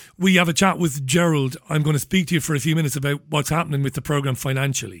 when we have a chat with Gerald, I'm going to speak to you for a few minutes about what's happening with the programme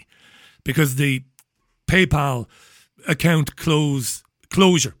financially, because the PayPal account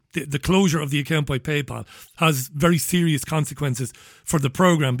closure, the closure of the account by PayPal has very serious consequences for the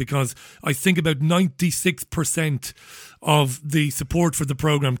programme, because I think about 96% of the support for the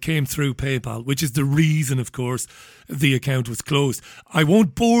programme came through PayPal, which is the reason, of course, the account was closed. I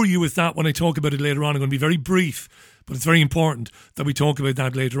won't bore you with that when I talk about it later on. I'm going to be very brief, but it's very important that we talk about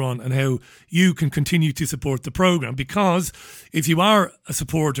that later on and how you can continue to support the programme, because if you are a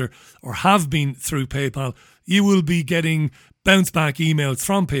supporter or have been through PayPal, you will be getting bounce back emails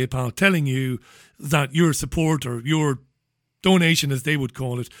from PayPal telling you that your support or your donation, as they would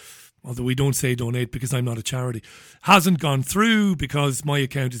call it, although we don't say donate because I'm not a charity, hasn't gone through because my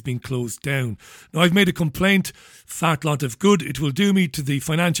account has been closed down. Now, I've made a complaint, fat lot of good. It will do me to the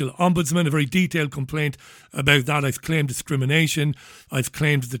Financial Ombudsman, a very detailed complaint about that. I've claimed discrimination. I've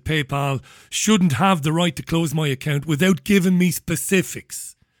claimed that PayPal shouldn't have the right to close my account without giving me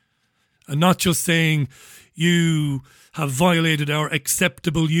specifics. And not just saying you have violated our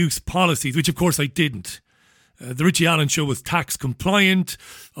acceptable use policies, which of course I didn't. The Richie Allen Show was tax compliant.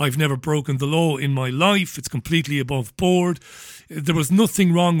 I've never broken the law in my life. It's completely above board. There was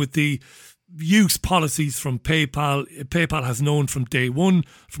nothing wrong with the use policies from PayPal. PayPal has known from day one,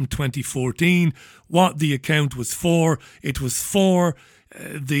 from 2014, what the account was for. It was for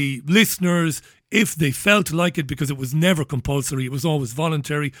the listeners, if they felt like it, because it was never compulsory, it was always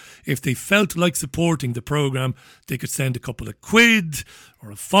voluntary. If they felt like supporting the programme, they could send a couple of quid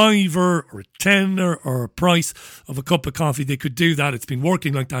or a fiver or a tenner or a price of a cup of coffee. They could do that. It's been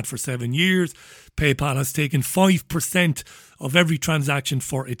working like that for 7 years. PayPal has taken 5% of every transaction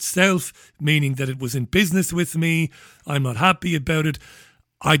for itself, meaning that it was in business with me. I'm not happy about it.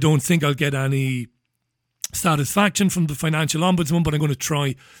 I don't think I'll get any satisfaction from the financial ombudsman, but I'm going to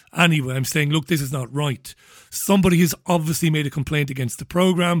try anyway. I'm saying, look, this is not right. Somebody has obviously made a complaint against the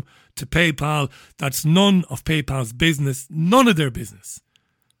programme to PayPal. That's none of PayPal's business, none of their business.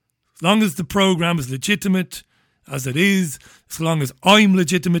 As long as the programme is legitimate, as it is, as long as I'm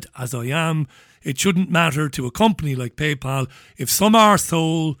legitimate, as I am, it shouldn't matter to a company like PayPal if some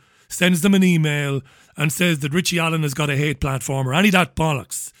arsehole sends them an email and says that Richie Allen has got a hate platform or any of that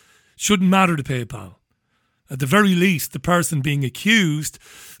bollocks. Shouldn't matter to PayPal. At the very least, the person being accused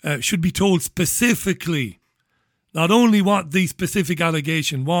should be told specifically not only what the specific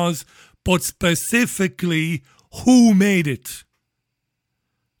allegation was, but specifically who made it.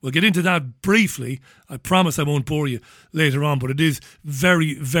 We'll get into that briefly. I promise I won't bore you later on, but it is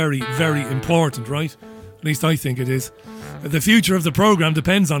very, very, very important, right? At least I think it is. The future of the programme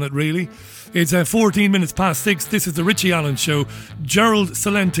depends on it, really. It's 14 minutes past 6. This is the Richie Allen Show. Gerald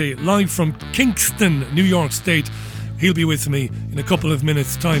Celente, live from Kingston, New York State. He'll be with me in a couple of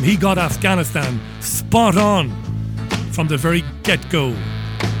minutes' time. He got Afghanistan spot on from the very get-go.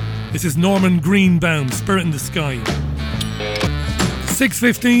 This is Norman Greenbaum, Spirit in the Sky.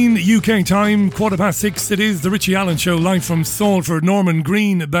 6:15 UK time, 6:15. It is the Richie Allen Show, live from Salford. Norman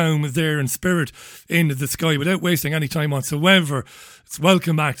Greenbaum is there in Spirit in the Sky. Without wasting any time whatsoever, it's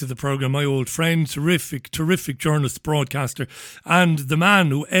welcome back to the programme, my old friend, terrific journalist, broadcaster, and the man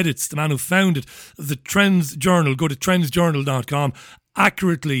who edits, the man who founded the Trends Journal. Go to trendsjournal.com,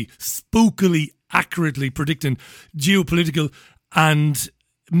 spookily accurately predicting geopolitical and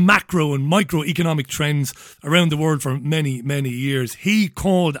macro and microeconomic trends around the world for many, many years. He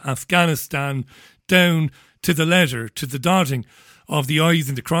called Afghanistan down to the letter, to the dotting of the I's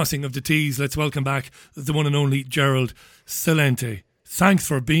and the crossing of the T's. Let's welcome back the one and only Gerald Celente. Thanks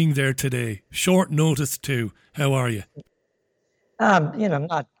for being there today. Short notice too. How are you?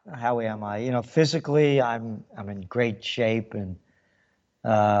 Not how am I? Physically, I'm in great shape, and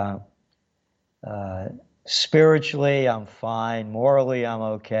spiritually, I'm fine. Morally, I'm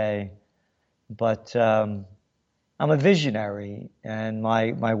okay. But I'm a visionary, and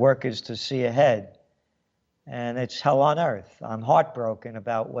my work is to see ahead. And it's hell on earth. I'm heartbroken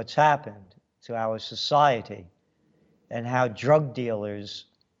about what's happened to our society and how drug dealers,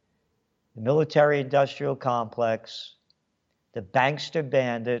 the military-industrial complex, the bankster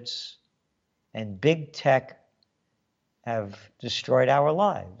bandits, and big tech have destroyed our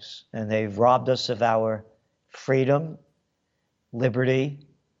lives. And they've robbed us of our freedom, liberty,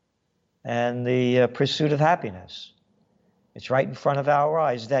 and the pursuit of happiness. It's right in front of our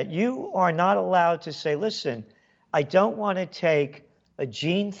eyes that you are not allowed to say, listen, I don't want to take a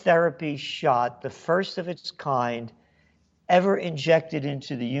gene therapy shot, the first of its kind, ever injected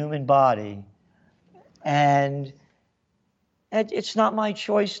into the human body, and it's not my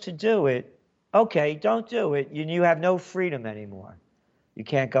choice to do it. Okay, don't do it. You have no freedom anymore. You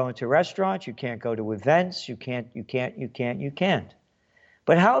can't go into restaurants, you can't go to events, you can't.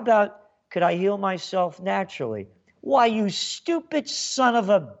 But how about, could I heal myself naturally? Why, you stupid son of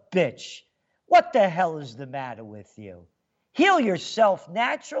a bitch. What the hell is the matter with you? Heal yourself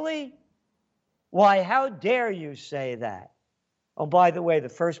naturally? Why, how dare you say that? Oh, by the way, the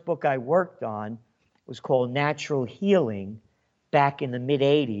first book I worked on was called Natural Healing back in the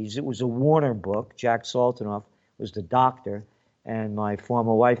mid-'80s. It was a Warner book. Jack Saltonoff was the doctor, and my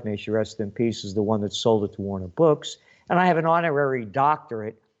former wife, may she rest in peace, is the one that sold it to Warner Books. And I have an honorary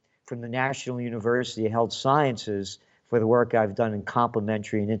doctorate from the National University of Health Sciences for the work I've done in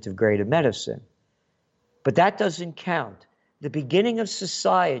complementary and integrative medicine. But that doesn't count. The beginning of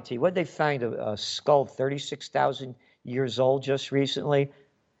society, what they found, a skull 36,000 years old just recently.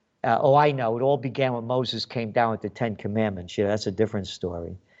 I know, it all began when Moses came down with the 10 Commandments. Yeah, that's a different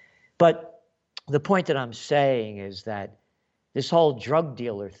story. But the point that I'm saying is that this whole drug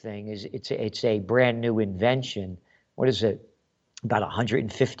dealer thing it's a brand new invention. What is it? About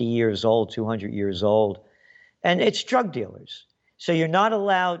 150 years old, 200 years old. And it's drug dealers. So you're not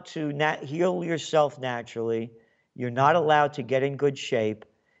allowed to heal yourself naturally. You're not allowed to get in good shape.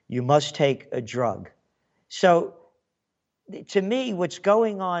 You must take a drug. So to me, what's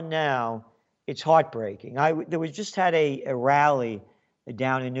going on now, it's heartbreaking. There was just had a rally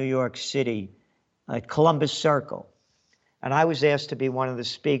down in New York City at Columbus Circle. And I was asked to be one of the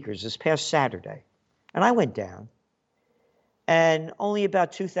speakers this past Saturday. And I went down. And only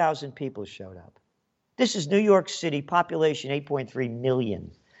about 2,000 people showed up. This is New York City, population 8.3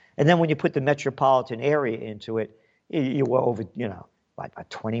 million. And then when you put the metropolitan area into it, you were over, about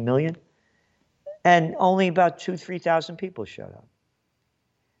 20 million. And only about 3,000 people showed up.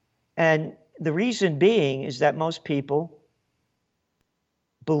 And the reason being is that most people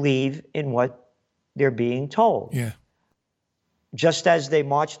believe in what they're being told. Yeah. Just as they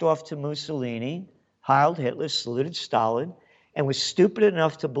marched off to Mussolini, Heil Hitler, saluted Stalin, and was stupid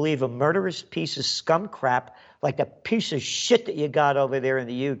enough to believe a murderous piece of scum crap like the piece of shit that you got over there in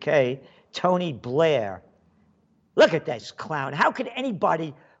the UK, Tony Blair. Look at this clown. How could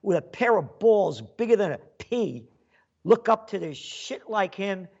anybody with a pair of balls bigger than a pea look up to this shit like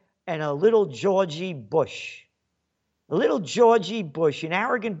him and a little Georgie Bush? A little Georgie Bush, an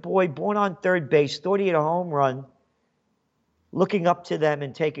arrogant boy born on third base, thought he had a home run, looking up to them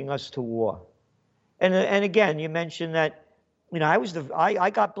and taking us to war. And again, you mentioned that, you know, I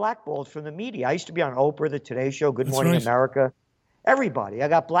got blackballed from the media. I used to be on Oprah, the Today Show, Good Morning America. Everybody. I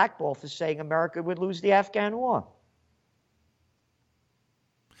got blackballed for saying America would lose the Afghan war.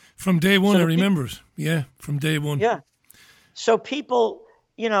 From day one, I remember it. Yeah, from day one. Yeah. So people,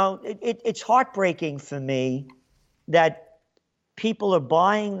 you know, it's heartbreaking for me that people are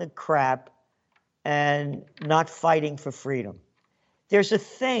buying the crap and not fighting for freedom. There's a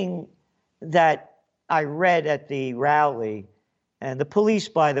thing that I read at the rally, and the police,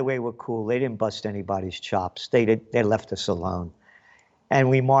 by the way, were cool. They didn't bust anybody's chops. They left us alone. And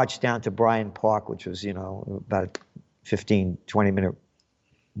we marched down to Bryant Park, which was, you know, about a 15, 20-minute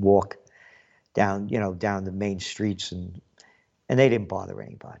walk down, you know, down the main streets, and they didn't bother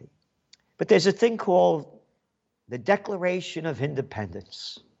anybody. But there's a thing called the Declaration of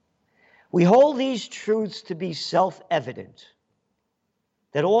Independence. We hold these truths to be self-evident,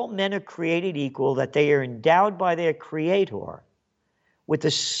 that all men are created equal, that they are endowed by their Creator with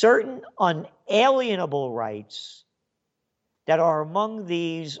a certain unalienable rights, that are among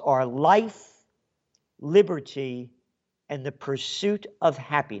these are life, liberty, and the pursuit of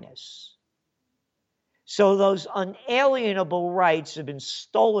happiness. So those unalienable rights have been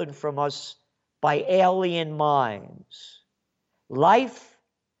stolen from us by alien minds. Life,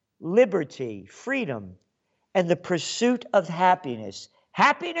 liberty, freedom, and the pursuit of happiness.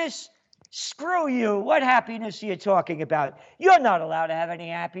 Happiness? Screw you. What happiness are you talking about? You're not allowed to have any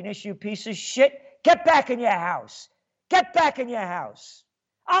happiness, you piece of shit. Get back in your house. Get back in your house.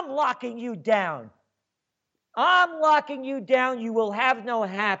 I'm locking you down. I'm locking you down. You will have no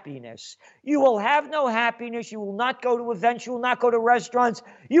happiness. You will have no happiness. You will not go to events. You will not go to restaurants.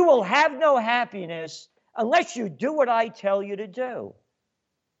 You will have no happiness unless you do what I tell you to do.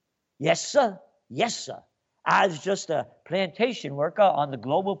 Yes, sir. Yes, sir. I was just a plantation worker on the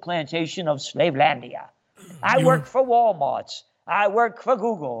global plantation of Slavelandia. I work for Walmart. I work for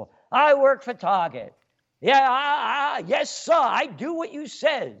Google. I work for Target. Yeah, yes, sir. I do what you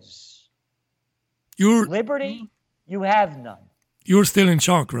says. Liberty, you have none. You're still in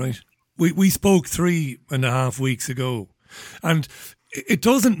shock, right? We spoke 3.5 weeks ago. And it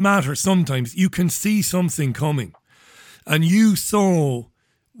doesn't matter sometimes. You can see something coming. And you saw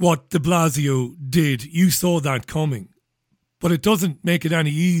what de Blasio did. You saw that coming. But it doesn't make it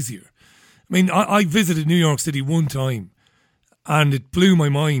any easier. I mean, I visited New York City one time and it blew my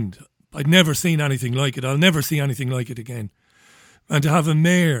mind. I'd never seen anything like it. I'll never see anything like it again. And to have a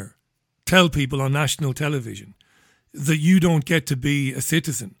mayor tell people on national television that you don't get to be a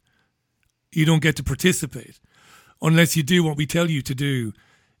citizen, you don't get to participate unless you do what we tell you to do,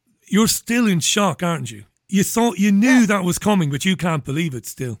 you're still in shock, aren't you? You knew that was coming, but you can't believe it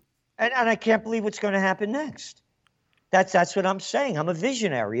still. And I can't believe what's going to happen next. That's what I'm saying. I'm a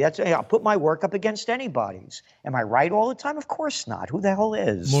visionary. I'll put my work up against anybody's. Am I right all the time? Of course not. Who the hell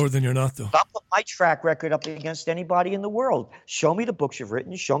is? More than you're not, though. I'll put my track record up against anybody in the world. Show me the books you've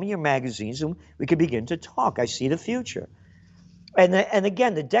written. Show me your magazines, and we can begin to talk. I see the future. And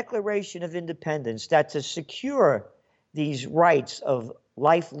again, the Declaration of Independence, that to secure these rights of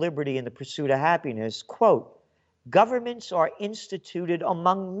life, liberty, and the pursuit of happiness, quote, governments are instituted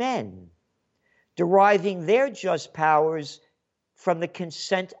among men, deriving their just powers from the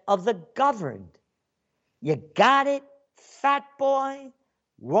consent of the governed. You got it, fat boy?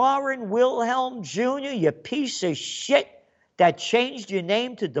 Warren Wilhelm Jr., you piece of shit that changed your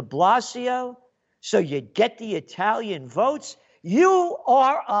name to de Blasio so you'd get the Italian votes? You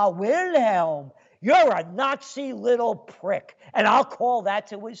are a Wilhelm. You're a Nazi little prick. And I'll call that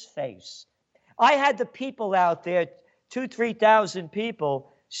to his face. I had the people out there, 2,000-3,000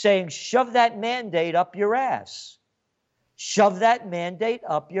 people, saying, shove that mandate up your ass. Shove that mandate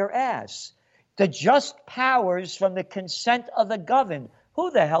up your ass. The just powers from the consent of the governed. Who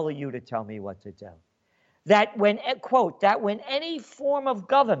the hell are you to tell me what to do? That when, quote, that when any form of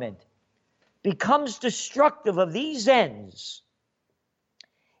government becomes destructive of these ends,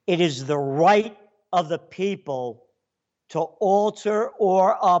 it is the right of the people to alter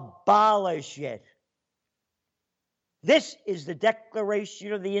or abolish it. This is the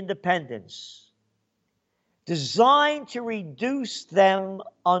Declaration of the Independence. designed to reduce them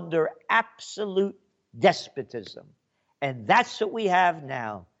under absolute despotism. And that's what we have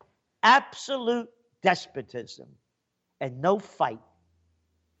now. Absolute despotism and no fight.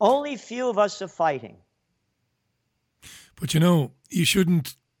 Only few of us are fighting. But you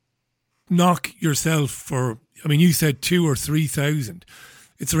shouldn't knock yourself for, you said 2,000 or 3,000.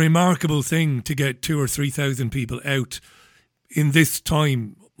 It's a remarkable thing to get 2,000 or 3,000 people out in this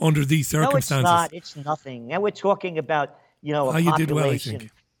time under these circumstances. No, it's not. It's nothing. Now we're talking about, a population. You did well, I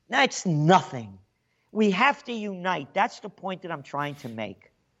think. No, it's nothing. We have to unite. That's the point that I'm trying to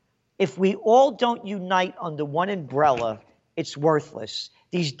make. If we all don't unite under one umbrella, it's worthless.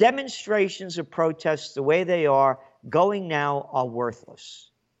 These demonstrations or protests, the way they are going now, are worthless.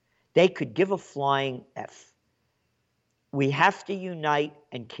 They could give a flying F. We have to unite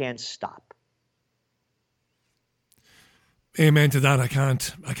and can't stop. Amen to that. I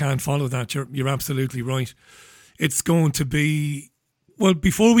can't follow that. You're absolutely right. It's going to be, well,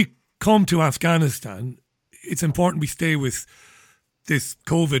 before we come to Afghanistan, it's important we stay with this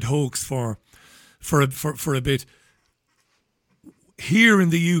COVID hoax for a bit. Here in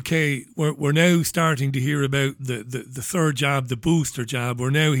the UK, we're now starting to hear about the third jab, the booster jab. We're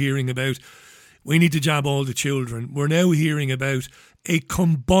now hearing about we need to jab all the children. We're now hearing about a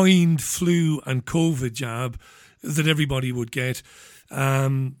combined flu and COVID jab that everybody would get.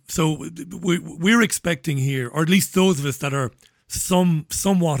 So we're expecting here, or at least those of us that are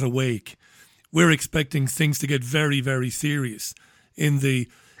somewhat awake, we're expecting things to get very, very serious in the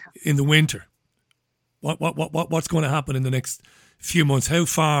winter. What's going to happen in the next few months? How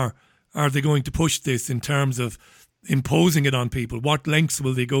far are they going to push this in terms of imposing it on people? What lengths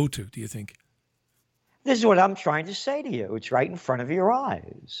will they go to, do you think? This is what I'm trying to say to you. It's right in front of your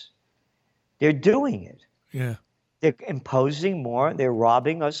eyes. They're doing it. Yeah. They're imposing more. They're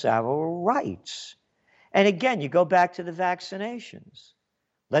robbing us of our rights. And again, you go back to the vaccinations.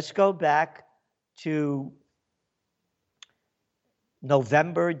 Let's go back to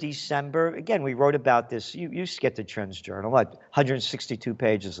November, December. Again, we wrote about this. You get the Trends Journal. 162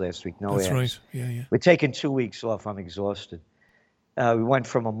 pages last week. No That's ads. right. Yeah. We're taking 2 weeks off. I'm exhausted. We went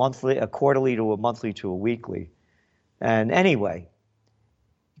from a quarterly to a monthly to a weekly. And anyway,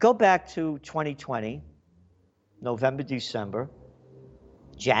 go back to 2020, November, December,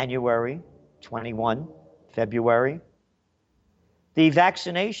 January 21, February. The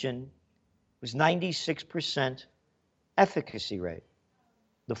vaccination was 96% efficacy rate,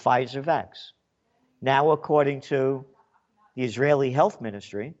 the Pfizer vax. Now, according to the Israeli Health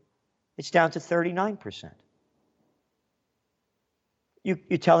Ministry, it's down to 39%. You're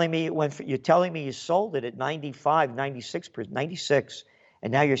telling me you're telling me you sold it at 95, 96%, 96,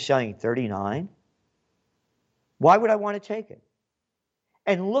 and now you're selling 39? Why would I want to take it?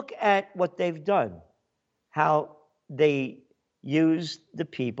 And look at what they've done, how they use the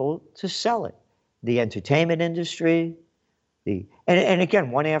people to sell it. The entertainment industry, and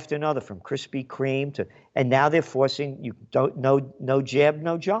again, one after another, from Krispy Kreme to, and now they're forcing you no jab,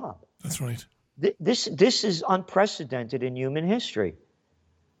 no job. That's right. This is unprecedented in human history.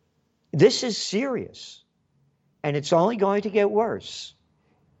 This is serious, and it's only going to get worse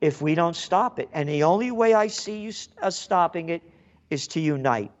if we don't stop it. And the only way I see us stopping it is to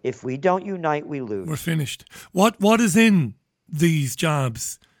unite. If we don't unite, we lose. We're finished. What is in these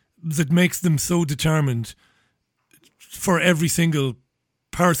jobs that makes them so determined for every single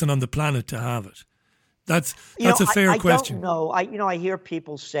person on the planet to have it? That's a fair question. I don't know. I hear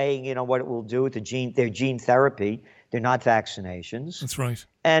people saying, what it will do with their gene therapy. They're not vaccinations. That's right.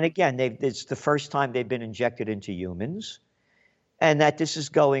 And again, it's the first time they've been injected into humans. And that this is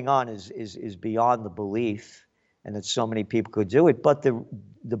going on is beyond the belief, and that so many people could do it. But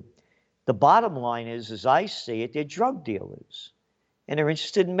the bottom line is, as I see it, they're drug dealers. And they're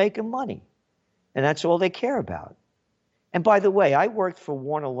interested in making money. And that's all they care about. And by the way, I worked for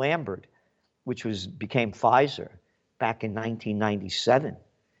Warner Lambert, which became Pfizer, back in 1997.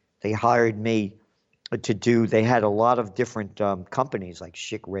 They hired me they had a lot of different companies like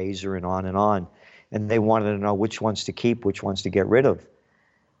Schick Razor and on. And they wanted to know which ones to keep, which ones to get rid of.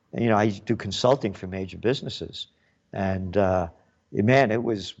 And, I do consulting for major businesses. And, man, it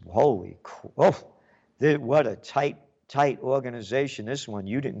was, what a tight organization, this one.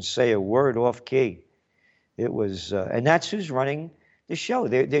 You didn't say a word off key. It was, and that's who's running the show.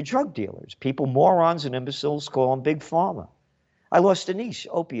 They're drug dealers. People, morons and imbeciles, call them Big Pharma. I lost a niece,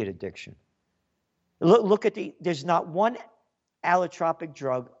 opiate addiction. Look at there's not one allotropic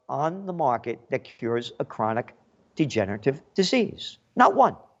drug on the market that cures a chronic degenerative disease. Not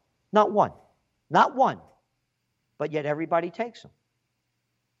one. Not one. Not one. But yet everybody takes them.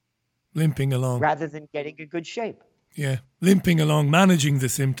 Limping along. rather than getting in good shape. Yeah, limping along, managing the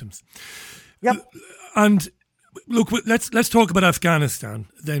symptoms. Yep. And look, let's talk about Afghanistan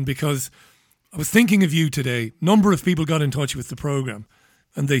then, because I was thinking of you today. Number of people got in touch with the program,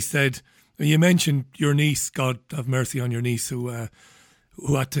 and they said, you mentioned your niece, God have mercy on your niece, who had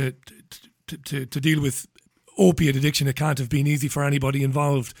to deal with opiate addiction. It can't have been easy for anybody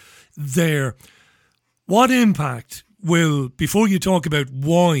involved there. What impact will, before you talk about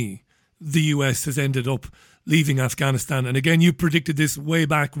why the US has ended up leaving Afghanistan, and again, you predicted this way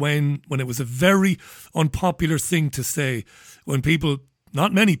back when it was a very unpopular thing to say, when people,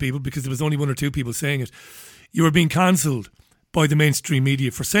 not many people, because there was only one or two people saying it, you were being cancelled by the mainstream media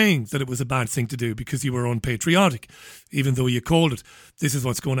for saying that it was a bad thing to do because you were unpatriotic, even though you called it, this is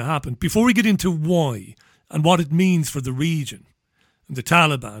what's going to happen. Before we get into why and what it means for the region, and the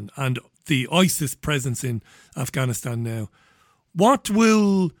Taliban and the ISIS presence in Afghanistan now, what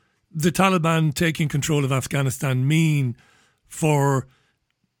will the Taliban taking control of Afghanistan mean for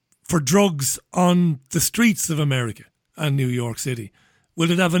drugs on the streets of America and New York City?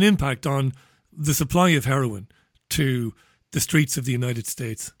 Will it have an impact on the supply of heroin to the streets of the United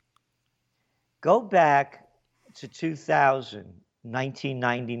States? Go back to 2000,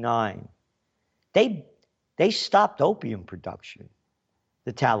 1999. They stopped opium production,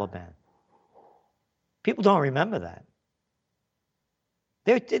 the Taliban. People don't remember that.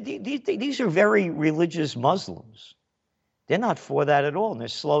 These are very religious Muslims. They're not for that at all, and they're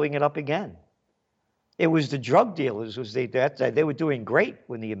slowing it up again. It was the drug dealers. They were doing great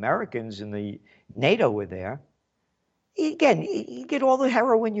when the Americans and the NATO were there. Again, you get all the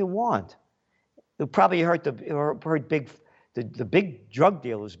heroin you want. You probably heard the big drug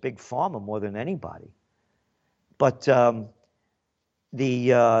dealers, big pharma, more than anybody. But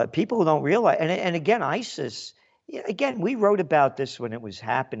the people who don't realize, and again, ISIS. Again, we wrote about this when it was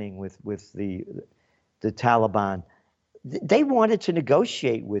happening with the Taliban. They wanted to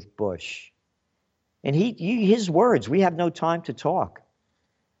negotiate with Bush, and his words: "We have no time to talk."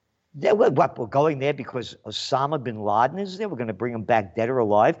 We're going there because Osama bin Laden is there? We're going to bring him back dead or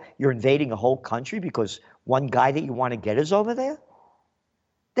alive? You're invading a whole country because one guy that you want to get is over there?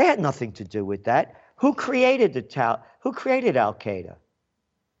 They had nothing to do with that. Who created Who created Al Qaeda?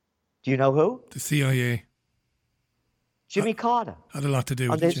 Do you know who? The CIA. Jimmy Carter. Had a lot to do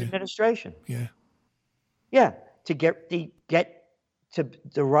with his administration. Yeah. Yeah. To get to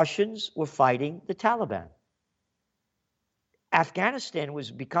the Russians were fighting the Taliban. Afghanistan was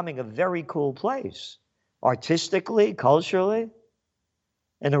becoming a very cool place, artistically, culturally,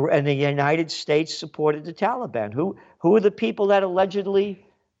 and the United States supported the Taliban. Who are the people that allegedly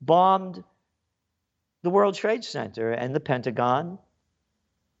bombed the World Trade Center and the Pentagon?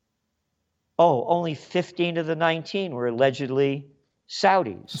 Oh, only 15 of the 19 were allegedly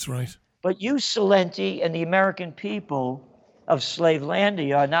Saudis. That's right. But you, Salenti, and the American people of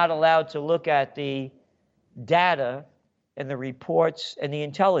Slavelandia are not allowed to look at the data and the reports and the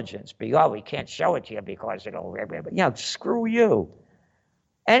intelligence. We can't show it to you because it'll... Yeah, screw you.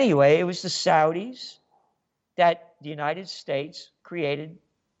 Anyway, it was the Saudis that the United States created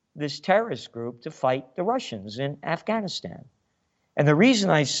this terrorist group to fight the Russians in Afghanistan. And the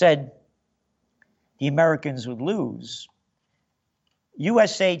reason I said the Americans would lose,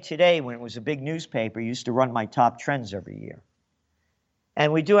 USA Today, when it was a big newspaper, used to run my top trends every year.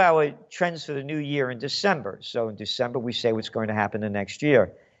 And we do our trends for the new year in December. So in December, we say what's going to happen the next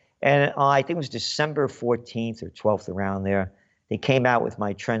year. And I think it was December 14th or 12th, around there, they came out with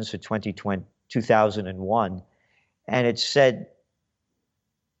my trends for 2001. And it said,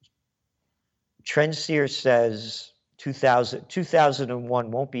 Trendseer says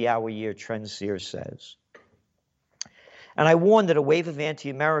 2001 won't be our year, Trendseer says. And I warned that a wave of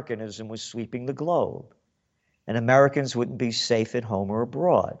anti-Americanism was sweeping the globe, and Americans wouldn't be safe at home or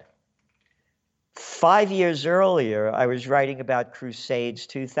abroad. 5 years earlier, I was writing about Crusades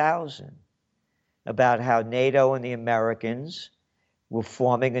 2000, about how NATO and the Americans were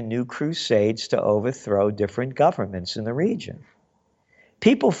forming a new crusades to overthrow different governments in the region.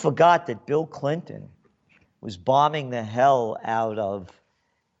 People forgot that Bill Clinton was bombing the hell out of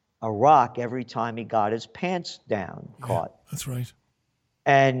Iraq every time he got his pants down caught. Yeah, that's right.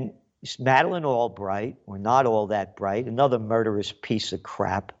 And Madeleine Albright, or not all that bright, another murderous piece of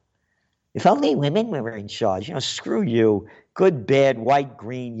crap. If only women were in charge. Screw you. Good, bad, white,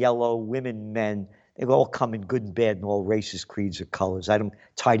 green, yellow, women, men. They all come in good and bad in all races, creeds, or colors. I'm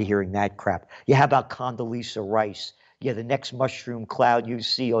tired of hearing that crap. Yeah, how about Condoleezza Rice? Yeah, the next mushroom cloud you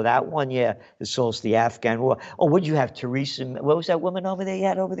see. Oh, that one? Yeah, the soul's the Afghan war. Oh, what'd you have, Theresa? What was that woman over there you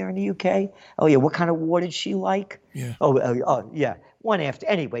had over there in the UK? Oh, yeah, what kind of war did she like? Yeah. Oh, yeah. one after.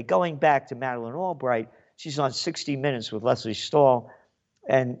 Anyway, going back to Madeleine Albright, she's on 60 Minutes with Leslie Stahl,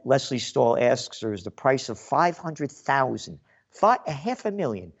 and Leslie Stahl asks her, is the price of 500,000,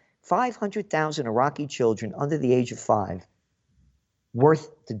 $500,000, 500,000 Iraqi children under the age of 5 worth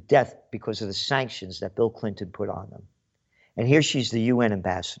the death because of the sanctions that Bill Clinton put on them? And here she's the UN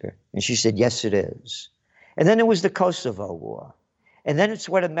ambassador, and she said, yes, it is. And then there was the Kosovo War. And then it's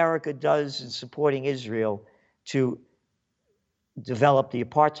what America does in supporting Israel to develop the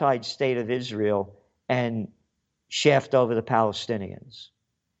apartheid state of Israel and shaft over the Palestinians.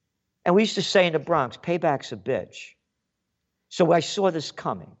 And we used to say in the Bronx, payback's a bitch. So I saw this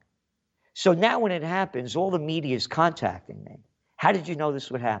coming. So now when it happens, all the media is contacting me. How did you know this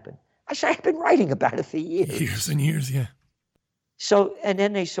would happen? I said, I've been writing about it for years. Years and years, yeah. So, and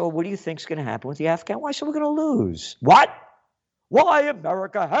then they said, what do you think's going to happen with the Afghan? Well, I said, we're going to lose. What? Why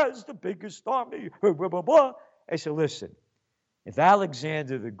America has the biggest army? Blah, blah, blah. I said, listen, if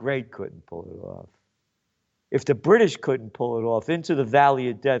Alexander the Great couldn't pull it off, if the British couldn't pull it off into the Valley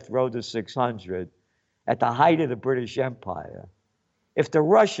of Death, Road to 600, at the height of the British Empire, if the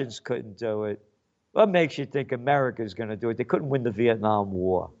Russians couldn't do it, what makes you think America's going to do it? They couldn't win the Vietnam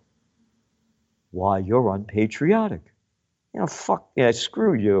War. Why, you're unpatriotic. Fuck, yeah,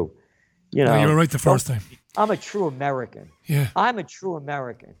 screw you. You were right the first time. I'm a true American. Yeah. I'm a true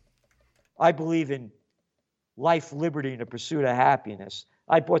American. I believe in life, liberty, and the pursuit of happiness.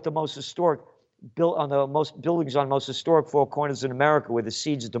 I bought the most historic, built on the most buildings on the most historic four corners in America where the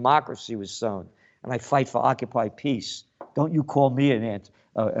seeds of democracy was sown. And I fight for occupied peace. Don't you call me an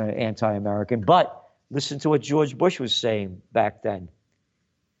anti-American. But listen to what George Bush was saying back then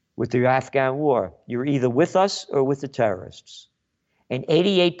with the Afghan war. You're either with us or with the terrorists. And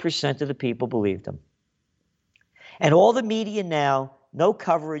 88% of the people believed him. And all the media now, no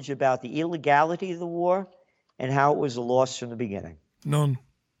coverage about the illegality of the war and how it was a loss from the beginning. None.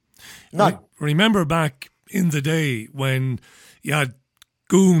 None. I remember back in the day when you had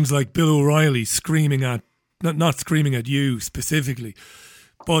goons like Bill O'Reilly screaming at, not screaming at you specifically,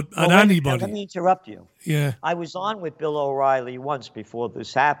 but at anybody. Let me interrupt you. Yeah. I was on with Bill O'Reilly once before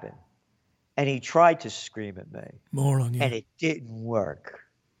this happened, and he tried to scream at me. Moron, yeah. And it didn't work.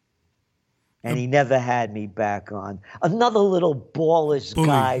 And he never had me back on. Another little ballless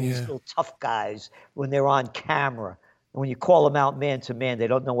guy, these little tough guys, when they're on camera. And when you call them out man to man, they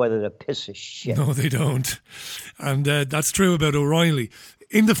don't know whether to piss or shit. No, they don't. And that's true about O'Reilly.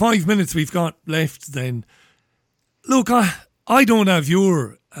 In the 5 minutes we've got left then, look, I don't have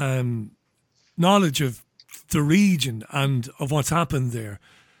your knowledge of the region and of what's happened there,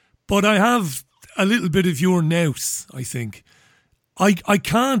 but I have a little bit of your nous, I think. I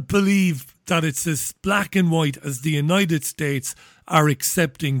can't believe that it's as black and white as the United States are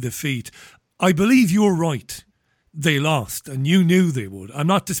accepting defeat. I believe you're right. They lost, and you knew they would. I'm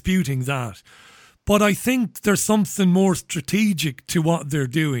not disputing that. But I think there's something more strategic to what they're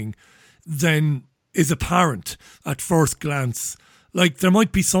doing than is apparent at first glance. Like, there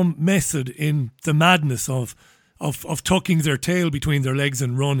might be some method in the madness of tucking their tail between their legs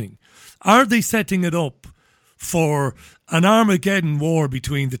and running. Are they setting it up for an Armageddon war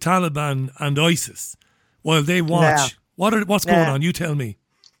between the Taliban and ISIS while they watch? What's going on? You tell me.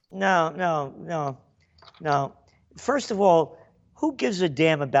 No. First of all, who gives a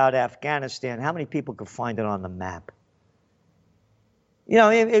damn about Afghanistan? How many people could find it on the map?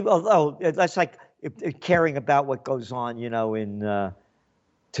 That's like caring about what goes on, in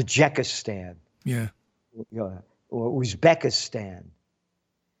Tajikistan. Yeah. Or Uzbekistan.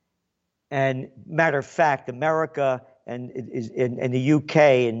 And matter of fact, America and the UK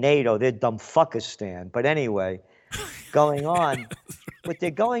and NATO, they're dumbfuckistan. But anyway, going on, what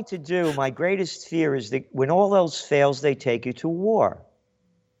they're going to do, my greatest fear is that when all else fails, they take you to war.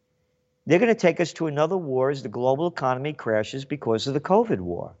 They're going to take us to another war as the global economy crashes because of the COVID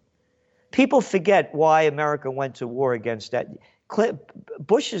war. People forget why America went to war against that.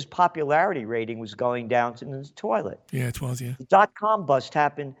 Bush's popularity rating was going down to the toilet. Yeah, it was, yeah. The dot-com bust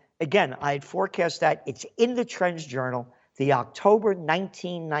happened. Again, I had forecast that. It's in the Trends Journal, the October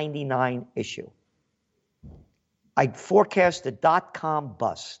 1999 issue. I forecast the dot-com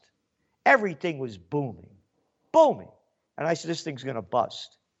bust. Everything was booming. And I said, this thing's going to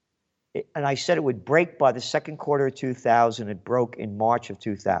bust. And I said it would break by the second quarter of 2000. It broke in March of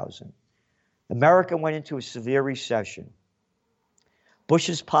 2000. America went into a severe recession.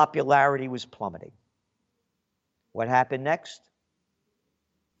 Bush's popularity was plummeting. What happened next?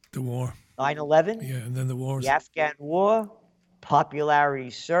 The war. 9/11. Yeah, and then the wars. The Afghan war. Popularity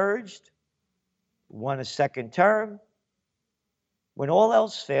surged. Won a second term. When all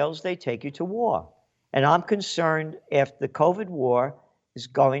else fails, they take you to war. And I'm concerned if the COVID war is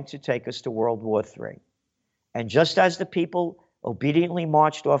going to take us to World War III. And just as the people obediently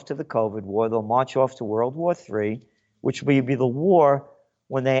marched off to the COVID war, they'll march off to World War III, which will be the war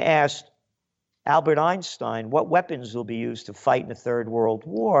when they asked Albert Einstein what weapons will be used to fight in the Third World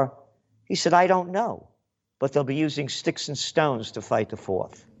War. He said, I don't know, but they'll be using sticks and stones to fight the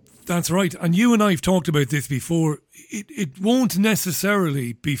fourth. That's right. And you and I have talked about this before. It won't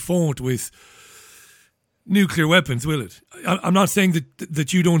necessarily be fought with nuclear weapons, will it? I'm not saying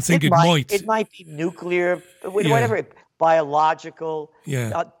that you don't think it might. It might be nuclear, whatever, biological.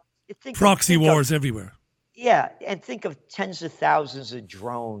 Yeah. Proxy wars everywhere. Yeah, and think of tens of thousands of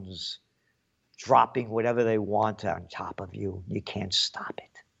drones dropping whatever they want on top of you. You can't stop it.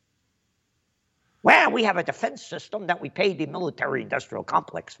 Well, we have a defense system that we paid the military-industrial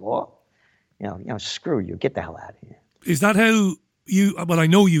complex for. You know, screw you. Get the hell out of here. Is that how you? Well, I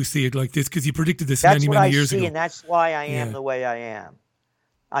know you see it like this because you predicted this many years ago. That's what I see, and that's why I am the way I am.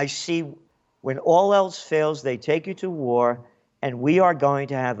 I see when all else fails, they take you to war, and we are going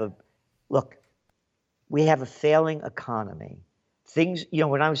to have we have a failing economy. Things,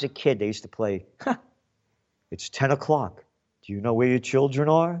 when I was a kid, they used to play, it's 10 o'clock. Do you know where your children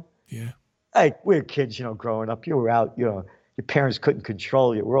are? Yeah. Hey, we're kids, growing up. You were out, your parents couldn't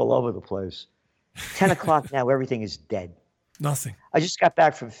control you. We're all over the place. 10 o'clock now, everything is dead. Nothing. I just got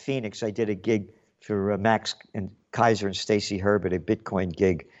back from Phoenix. I did a gig for Max and Kaiser and Stacey Herbert, a Bitcoin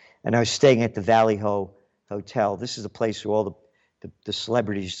gig. And I was staying at the Valley Ho Hotel. This is a place where all the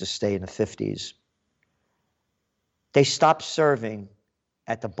celebrities used to stay in the 50s. They stopped serving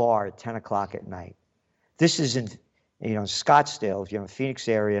at the bar at 10 o'clock at night. This is in Scottsdale, Phoenix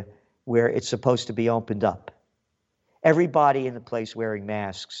area, where it's supposed to be opened up. Everybody in the place wearing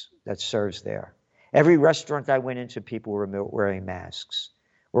masks that serves there. Every restaurant I went into, people were wearing masks.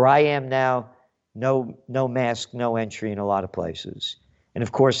 Where I am now, no mask, no entry in a lot of places. And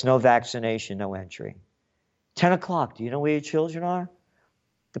of course, no vaccination, no entry. 10 o'clock, do you know where your children are?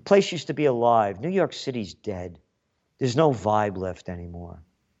 The place used to be alive. New York City's dead. There's no vibe left anymore.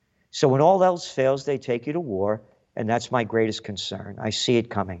 So when all else fails, they take you to war, and that's my greatest concern. I see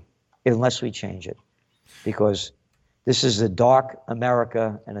it coming, unless we change it, because this is a dark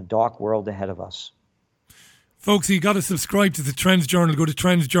America and a dark world ahead of us. Folks, you got to subscribe to the Trends Journal. Go to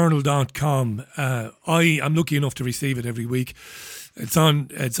trendsjournal.com. I am lucky enough to receive it every week. It's on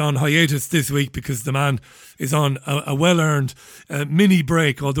hiatus this week because the man is on a well-earned mini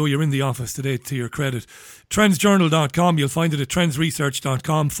break, although you're in the office today, to your credit. Trendsjournal.com. You'll find it at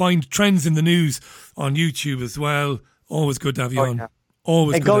trendsresearch.com. Find Trends in the News on YouTube as well. Always good to have you on. Yeah.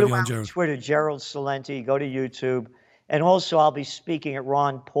 Always and good to have go you on, to Gerald. Twitter, Gerald Salenti. Go to YouTube. And also I'll be speaking at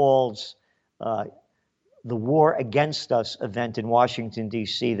Ron Paul's The War Against Us event in Washington,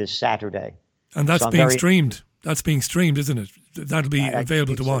 D.C. this Saturday. And that's being streamed. That's being streamed, isn't it? That'll be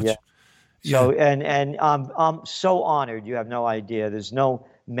available to watch. So, yeah. So, and I'm so honored. You have no idea. There's no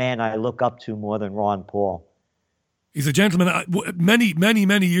man I look up to more than Ron Paul. He's a gentleman.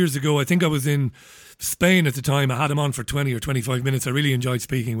 Many years ago, I think I was in Spain at the time. I had him on for 20 or 25 minutes. I really enjoyed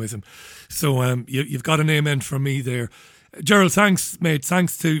speaking with him. So you've got an amen from me there. Gerald, thanks, mate.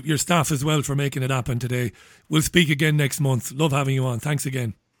 Thanks to your staff as well for making it happen today. We'll speak again next month. Love having you on. Thanks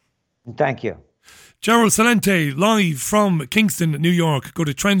again. Thank you. Gerald Salenti, live from Kingston, New York. Go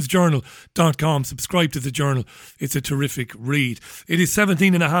to trendsjournal.com. Subscribe to the Journal. It's a terrific read. It is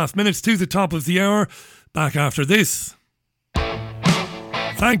 17 and a half minutes to the top of the hour. Back after this.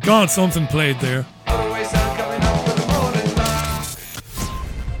 Thank God something played there.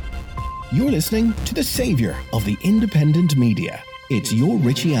 You're listening to the saviour of the independent media. It's your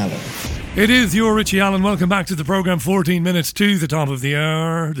Richie Allen. It is your Richie Allen. Welcome back to the programme. 14 minutes to the top of the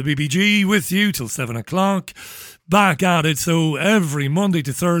hour. The BBG with you till 7 o'clock. Back at it. So every Monday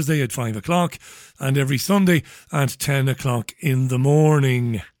to Thursday at 5 o'clock and every Sunday at 10 o'clock in the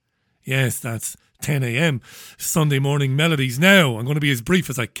morning. Yes, that's 10 a.m. Sunday morning melodies. Now, I'm going to be as brief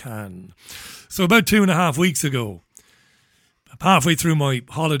as I can. So about 2.5 weeks ago, halfway through my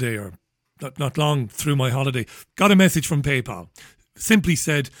holiday, or not long through my holiday, got a message from PayPal. Simply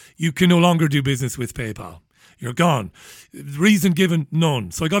said, you can no longer do business with PayPal. You're gone. Reason given,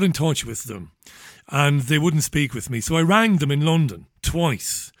 none. So I got in touch with them and they wouldn't speak with me. So I rang them in London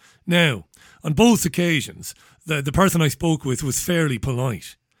twice. Now, on both occasions, the person I spoke with was fairly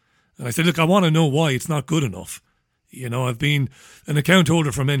polite. And I said, look, I want to know why it's not good enough. You know, I've been an account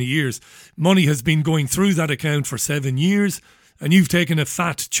holder for many years. Money has been going through that account for 7 years and you've taken a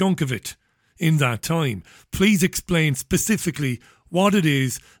fat chunk of it in that time. Please explain specifically what it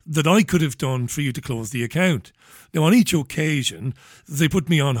is that I could have done for you to close the account. Now, on each occasion, they put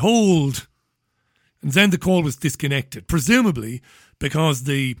me on hold. And then the call was disconnected, presumably because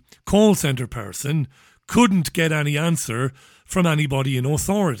the call centre person couldn't get any answer from anybody in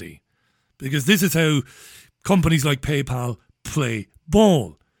authority. Because this is how companies like PayPal play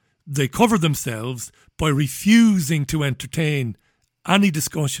ball. They cover themselves by refusing to entertain any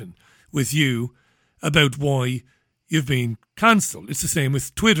discussion with you about why you've been cancelled. It's the same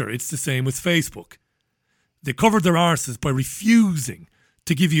with Twitter. It's the same with Facebook. They covered their arses by refusing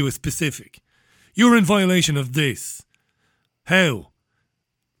to give you a specific. You're in violation of this. How?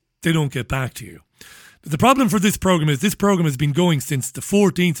 They don't get back to you. The problem for this program is this program has been going since the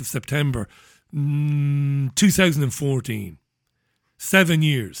 14th of September 2014. 7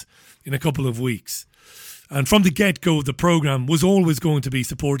 years in a couple of weeks. And from the get-go, the program was always going to be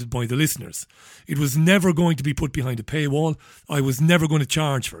supported by the listeners. It was never going to be put behind a paywall. I was never going to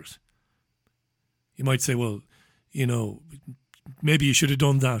charge for it. You might say, well, you know, maybe you should have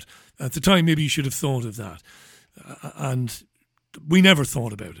done that. At the time, maybe you should have thought of that. And we never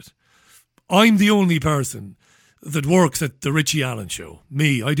thought about it. I'm the only person that works at the Richie Allen Show.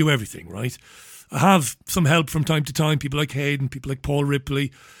 Me, I do everything, right? I have some help from time to time, people like Hayden, people like Paul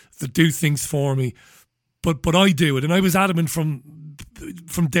Ripley that do things for me. But I do it. And I was adamant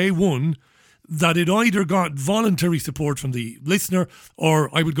from day one that it either got voluntary support from the listener or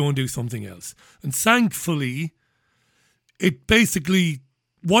I would go and do something else. And thankfully, it basically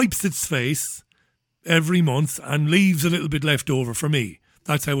wipes its face every month and leaves a little bit left over for me.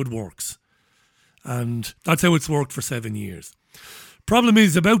 That's how it works. And that's how it's worked for 7 years. Problem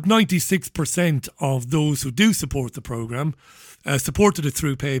is, about 96% of those who do support the programme supported it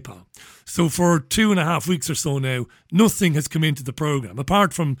through PayPal. So for 2.5 weeks or so now, nothing has come into the programme,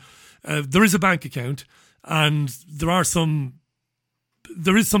 apart from there is a bank account and there is some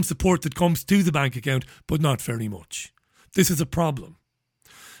support that comes to the bank account, but not very much. This is a problem.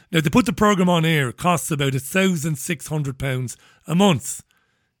 Now, to put the programme on air costs about £1,600 a month.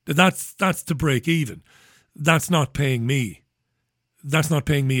 That's to break even. That's not paying me. That's not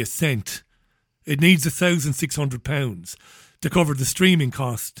paying me a cent. It needs £1,600 to cover the streaming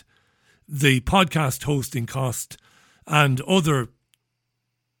cost, the podcast hosting cost, and other,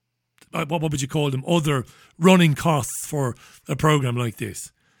 what would you call them, other running costs for a programme like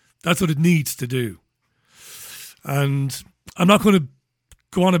this. That's what it needs to do. And I'm not going to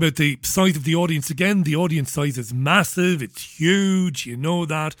go on about the size of the audience again. The audience size is massive. It's huge. You know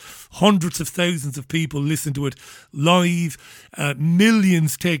that. Hundreds of thousands of people listen to it live.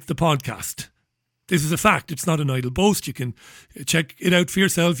 Millions take the podcast. This is a fact. It's not an idle boast. You can check it out for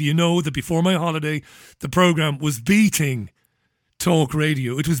yourself. You know that before my holiday, the programme was beating talk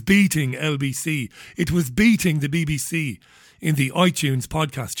radio. It was beating LBC. It was beating the BBC in the iTunes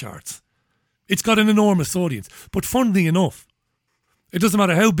podcast charts. It's got an enormous audience. But funnily enough, it doesn't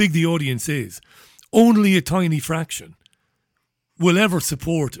matter how big the audience is, only a tiny fraction will ever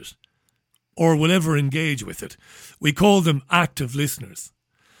support it or will ever engage with it. We call them active listeners.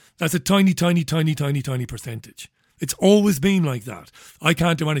 That's a tiny, tiny, tiny, tiny, tiny percentage. It's always been like that. I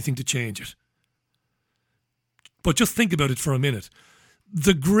can't do anything to change it. But just think about it for a minute.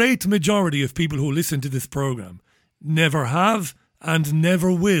 The great majority of people who listen to this programme never have and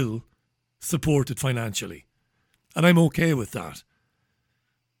never will support it financially. And I'm okay with that.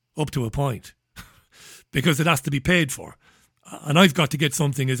 Up to a point. Because it has to be paid for. And I've got to get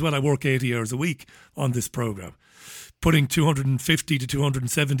something as well. I work 80 hours a week on this programme. Putting 250 to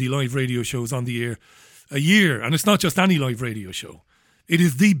 270 live radio shows on the air a year. And it's not just any live radio show. It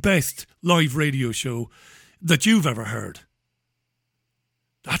is the best live radio show that you've ever heard.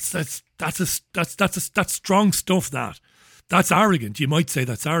 That's strong stuff, that. That's arrogant. You might say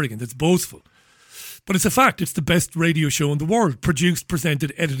that's arrogant. It's boastful. But it's a fact. It's the best radio show in the world. Produced,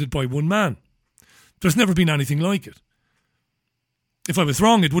 presented, edited by one man. There's never been anything like it. If I was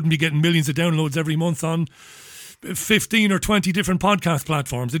wrong, it wouldn't be getting millions of downloads every month on 15 or 20 different podcast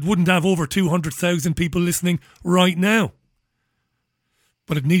platforms. It wouldn't have over 200,000 people listening right now.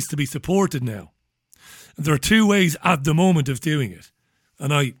 But it needs to be supported now. And there are two ways at the moment of doing it.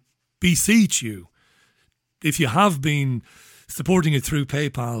 And I beseech you, if you have been supporting it through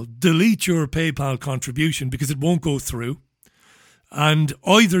PayPal, delete your PayPal contribution because it won't go through. And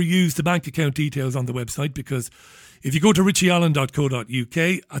either use the bank account details on the website, because if you go to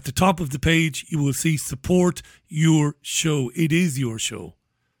richieallen.co.uk, at the top of the page, you will see support your show. It is your show.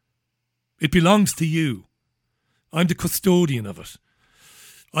 It belongs to you. I'm the custodian of it.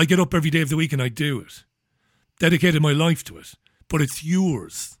 I get up every day of the week and I do it. Dedicated my life to it. But it's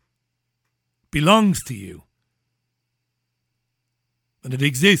yours. Belongs to you. And it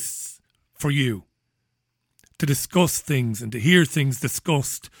exists for you to discuss things and to hear things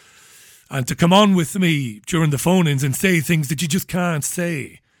discussed and to come on with me during the phone-ins and say things that you just can't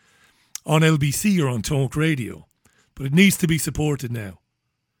say on LBC or on Talk Radio. But it needs to be supported now.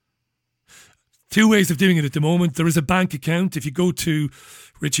 2 ways of doing it at the moment. There is a bank account. If you go to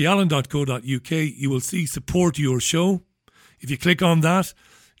richieallen.co.uk, you will see support your show. If you click on that,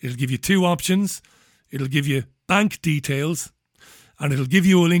 it'll give you 2 options. It'll give you bank details, and it'll give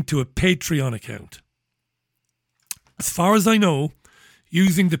you a link to a Patreon account. As far as I know,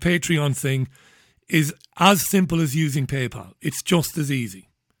 using the Patreon thing is as simple as using PayPal. It's just as easy.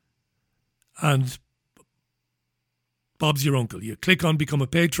 And Bob's your uncle. You click on Become a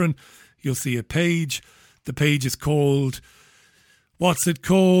Patron, you'll see a page. The page is called, what's it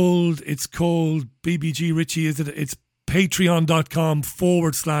called? It's called BBG Richie, is it? It's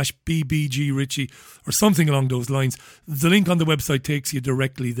patreon.com/BBG Richie or something along those lines. The link on the website takes you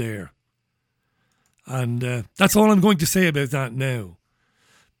directly there. And that's all I'm going to say about that now.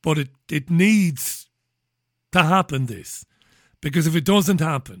 But it needs to happen, this. Because if it doesn't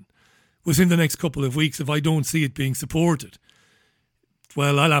happen within the next couple of weeks, if I don't see it being supported,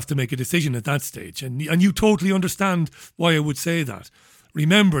 well, I'll have to make a decision at that stage. And you totally understand why I would say that.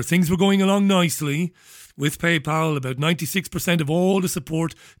 Remember, things were going along nicely with PayPal. About 96% of all the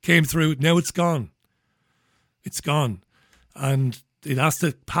support came through. Now it's gone. It's gone. And it has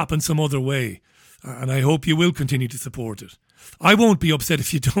to happen some other way. And I hope you will continue to support it. I won't be upset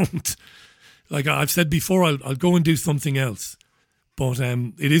if you don't. Like I've said before, I'll go and do something else. But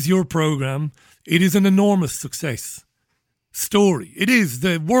it is your programme. It is an enormous success story. It is.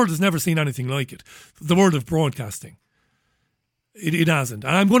 The world has never seen anything like it. The world of broadcasting. It hasn't.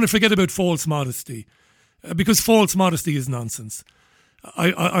 And I'm going to forget about false modesty, because false modesty is nonsense.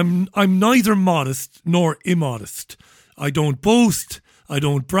 I'm neither modest nor immodest. I don't boast, I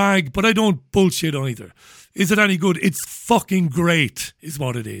don't brag, but I don't bullshit either. Is it any good? It's fucking great, is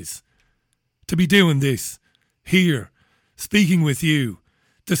what it is. To be doing this, here, speaking with you,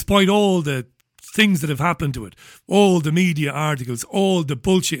 despite all the things that have happened to it, all the media articles, all the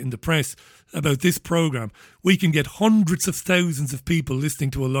bullshit in the press about this programme, we can get hundreds of thousands of people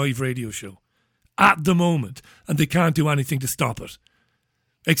listening to a live radio show at the moment, and they can't do anything to stop it,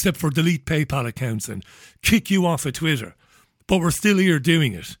 except for delete PayPal accounts and kick you off of Twitter. But we're still here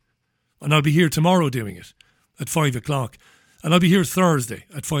doing it, and I'll be here tomorrow doing it at 5 o'clock, and I'll be here Thursday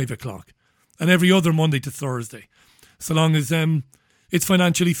at 5 o'clock, and every other Monday to Thursday, so long as it's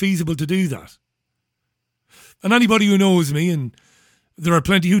financially feasible to do that. And anybody who knows me, and there are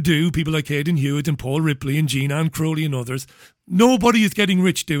plenty who do, people like Hayden Hewitt and Paul Ripley and Jean Ann Crowley and others, nobody is getting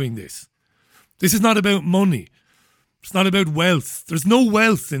rich doing this. This is not about money. It's not about wealth. There's no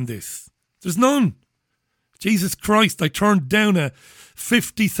wealth in this. There's none. Jesus Christ, I turned down a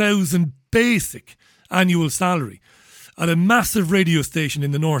 50,000 basic annual salary at a massive radio station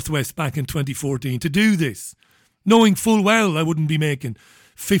in the Northwest back in 2014 to do this, knowing full well I wouldn't be making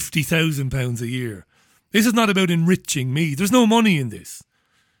 £50,000 a year. This is not about enriching me. There's no money in this.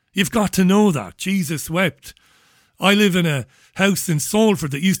 You've got to know that. Jesus wept. I live in a house in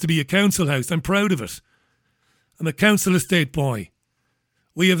Salford that used to be a council house. I'm proud of it. I'm a council estate boy.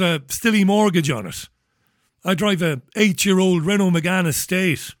 We have a stilly mortgage on it. I drive a 8-year-old Renault Megane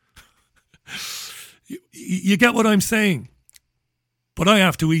estate. You get what I'm saying? But I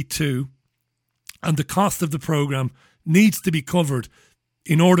have to eat too. And the cost of the programme needs to be covered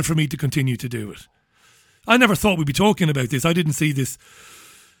in order for me to continue to do it. I never thought we'd be talking about this. I didn't see this.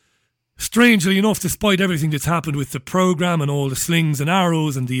 Strangely enough, despite everything that's happened with the programme and all the slings and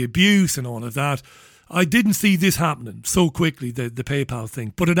arrows and the abuse and all of that, I didn't see this happening so quickly, the PayPal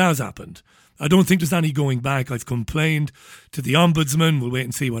thing. But it has happened. I don't think there's any going back. I've complained to the Ombudsman. We'll wait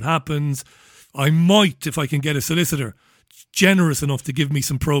and see what happens. I might, if I can get a solicitor generous enough to give me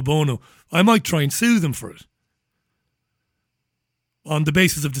some pro bono, I might try and sue them for it. On the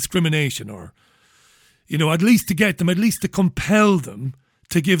basis of discrimination, or, you know, at least to get them, at least to compel them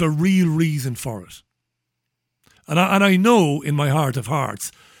to give a real reason for it. And I know in my heart of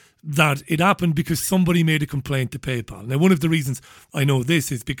hearts that it happened because somebody made a complaint to PayPal. Now, one of the reasons I know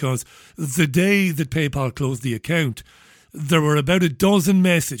this is because the day that PayPal closed the account, there were about a dozen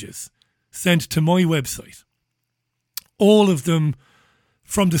messages sent to my website, all of them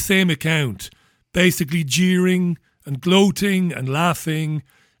from the same account, basically jeering and gloating and laughing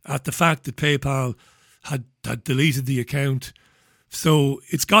at the fact that PayPal had deleted the account. So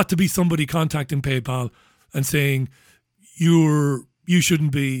it's got to be somebody contacting PayPal and saying, you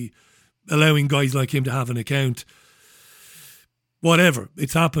shouldn't be allowing guys like him to have an account. Whatever,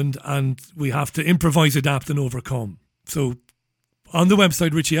 it's happened, and we have to improvise, adapt and overcome. So on the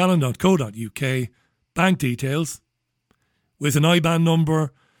website richieallen.co.uk, bank details with an IBAN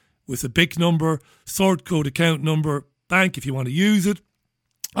number, with a BIC number, sort code, account number, bank if you want to use it.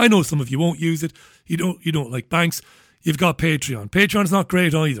 I know some of you won't use it. You don't like banks. You've got Patreon. Patreon's not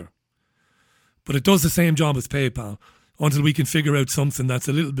great either, but it does the same job as PayPal until we can figure out something that's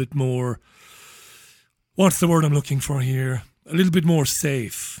a little bit more, what's the word I'm looking for here? A little bit more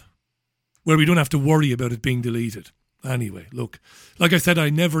safe, where we don't have to worry about it being deleted. Anyway, look, like I said, I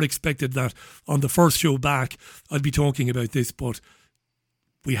never expected that on the first show back I'd be talking about this, but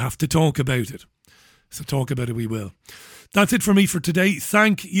we have to talk about it. So talk about it we will. That's it for me for today.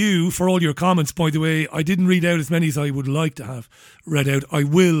 Thank you for all your comments, by the way. I didn't read out as many as I would like to have read out. I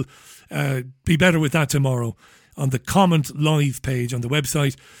will be better with that tomorrow on the comment live page on the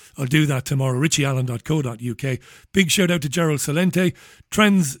website. I'll do that tomorrow, richieallen.co.uk. Big shout out to Gerald Salente,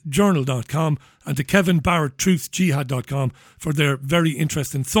 trendsjournal.com, and to Kevin Barrett, truthjihad.com for their very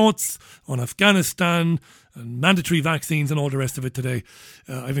interesting thoughts on Afghanistan and mandatory vaccines and all the rest of it today.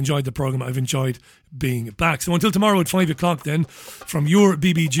 I've enjoyed the programme. I've enjoyed being back. So until tomorrow at 5 o'clock then, from your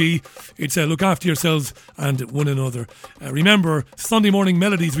BBG, it's look after yourselves and one another. Remember, Sunday Morning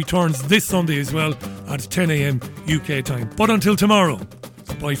Melodies returns this Sunday as well at 10 a.m. UK time. But until tomorrow,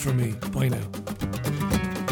 bye from me. Bye now.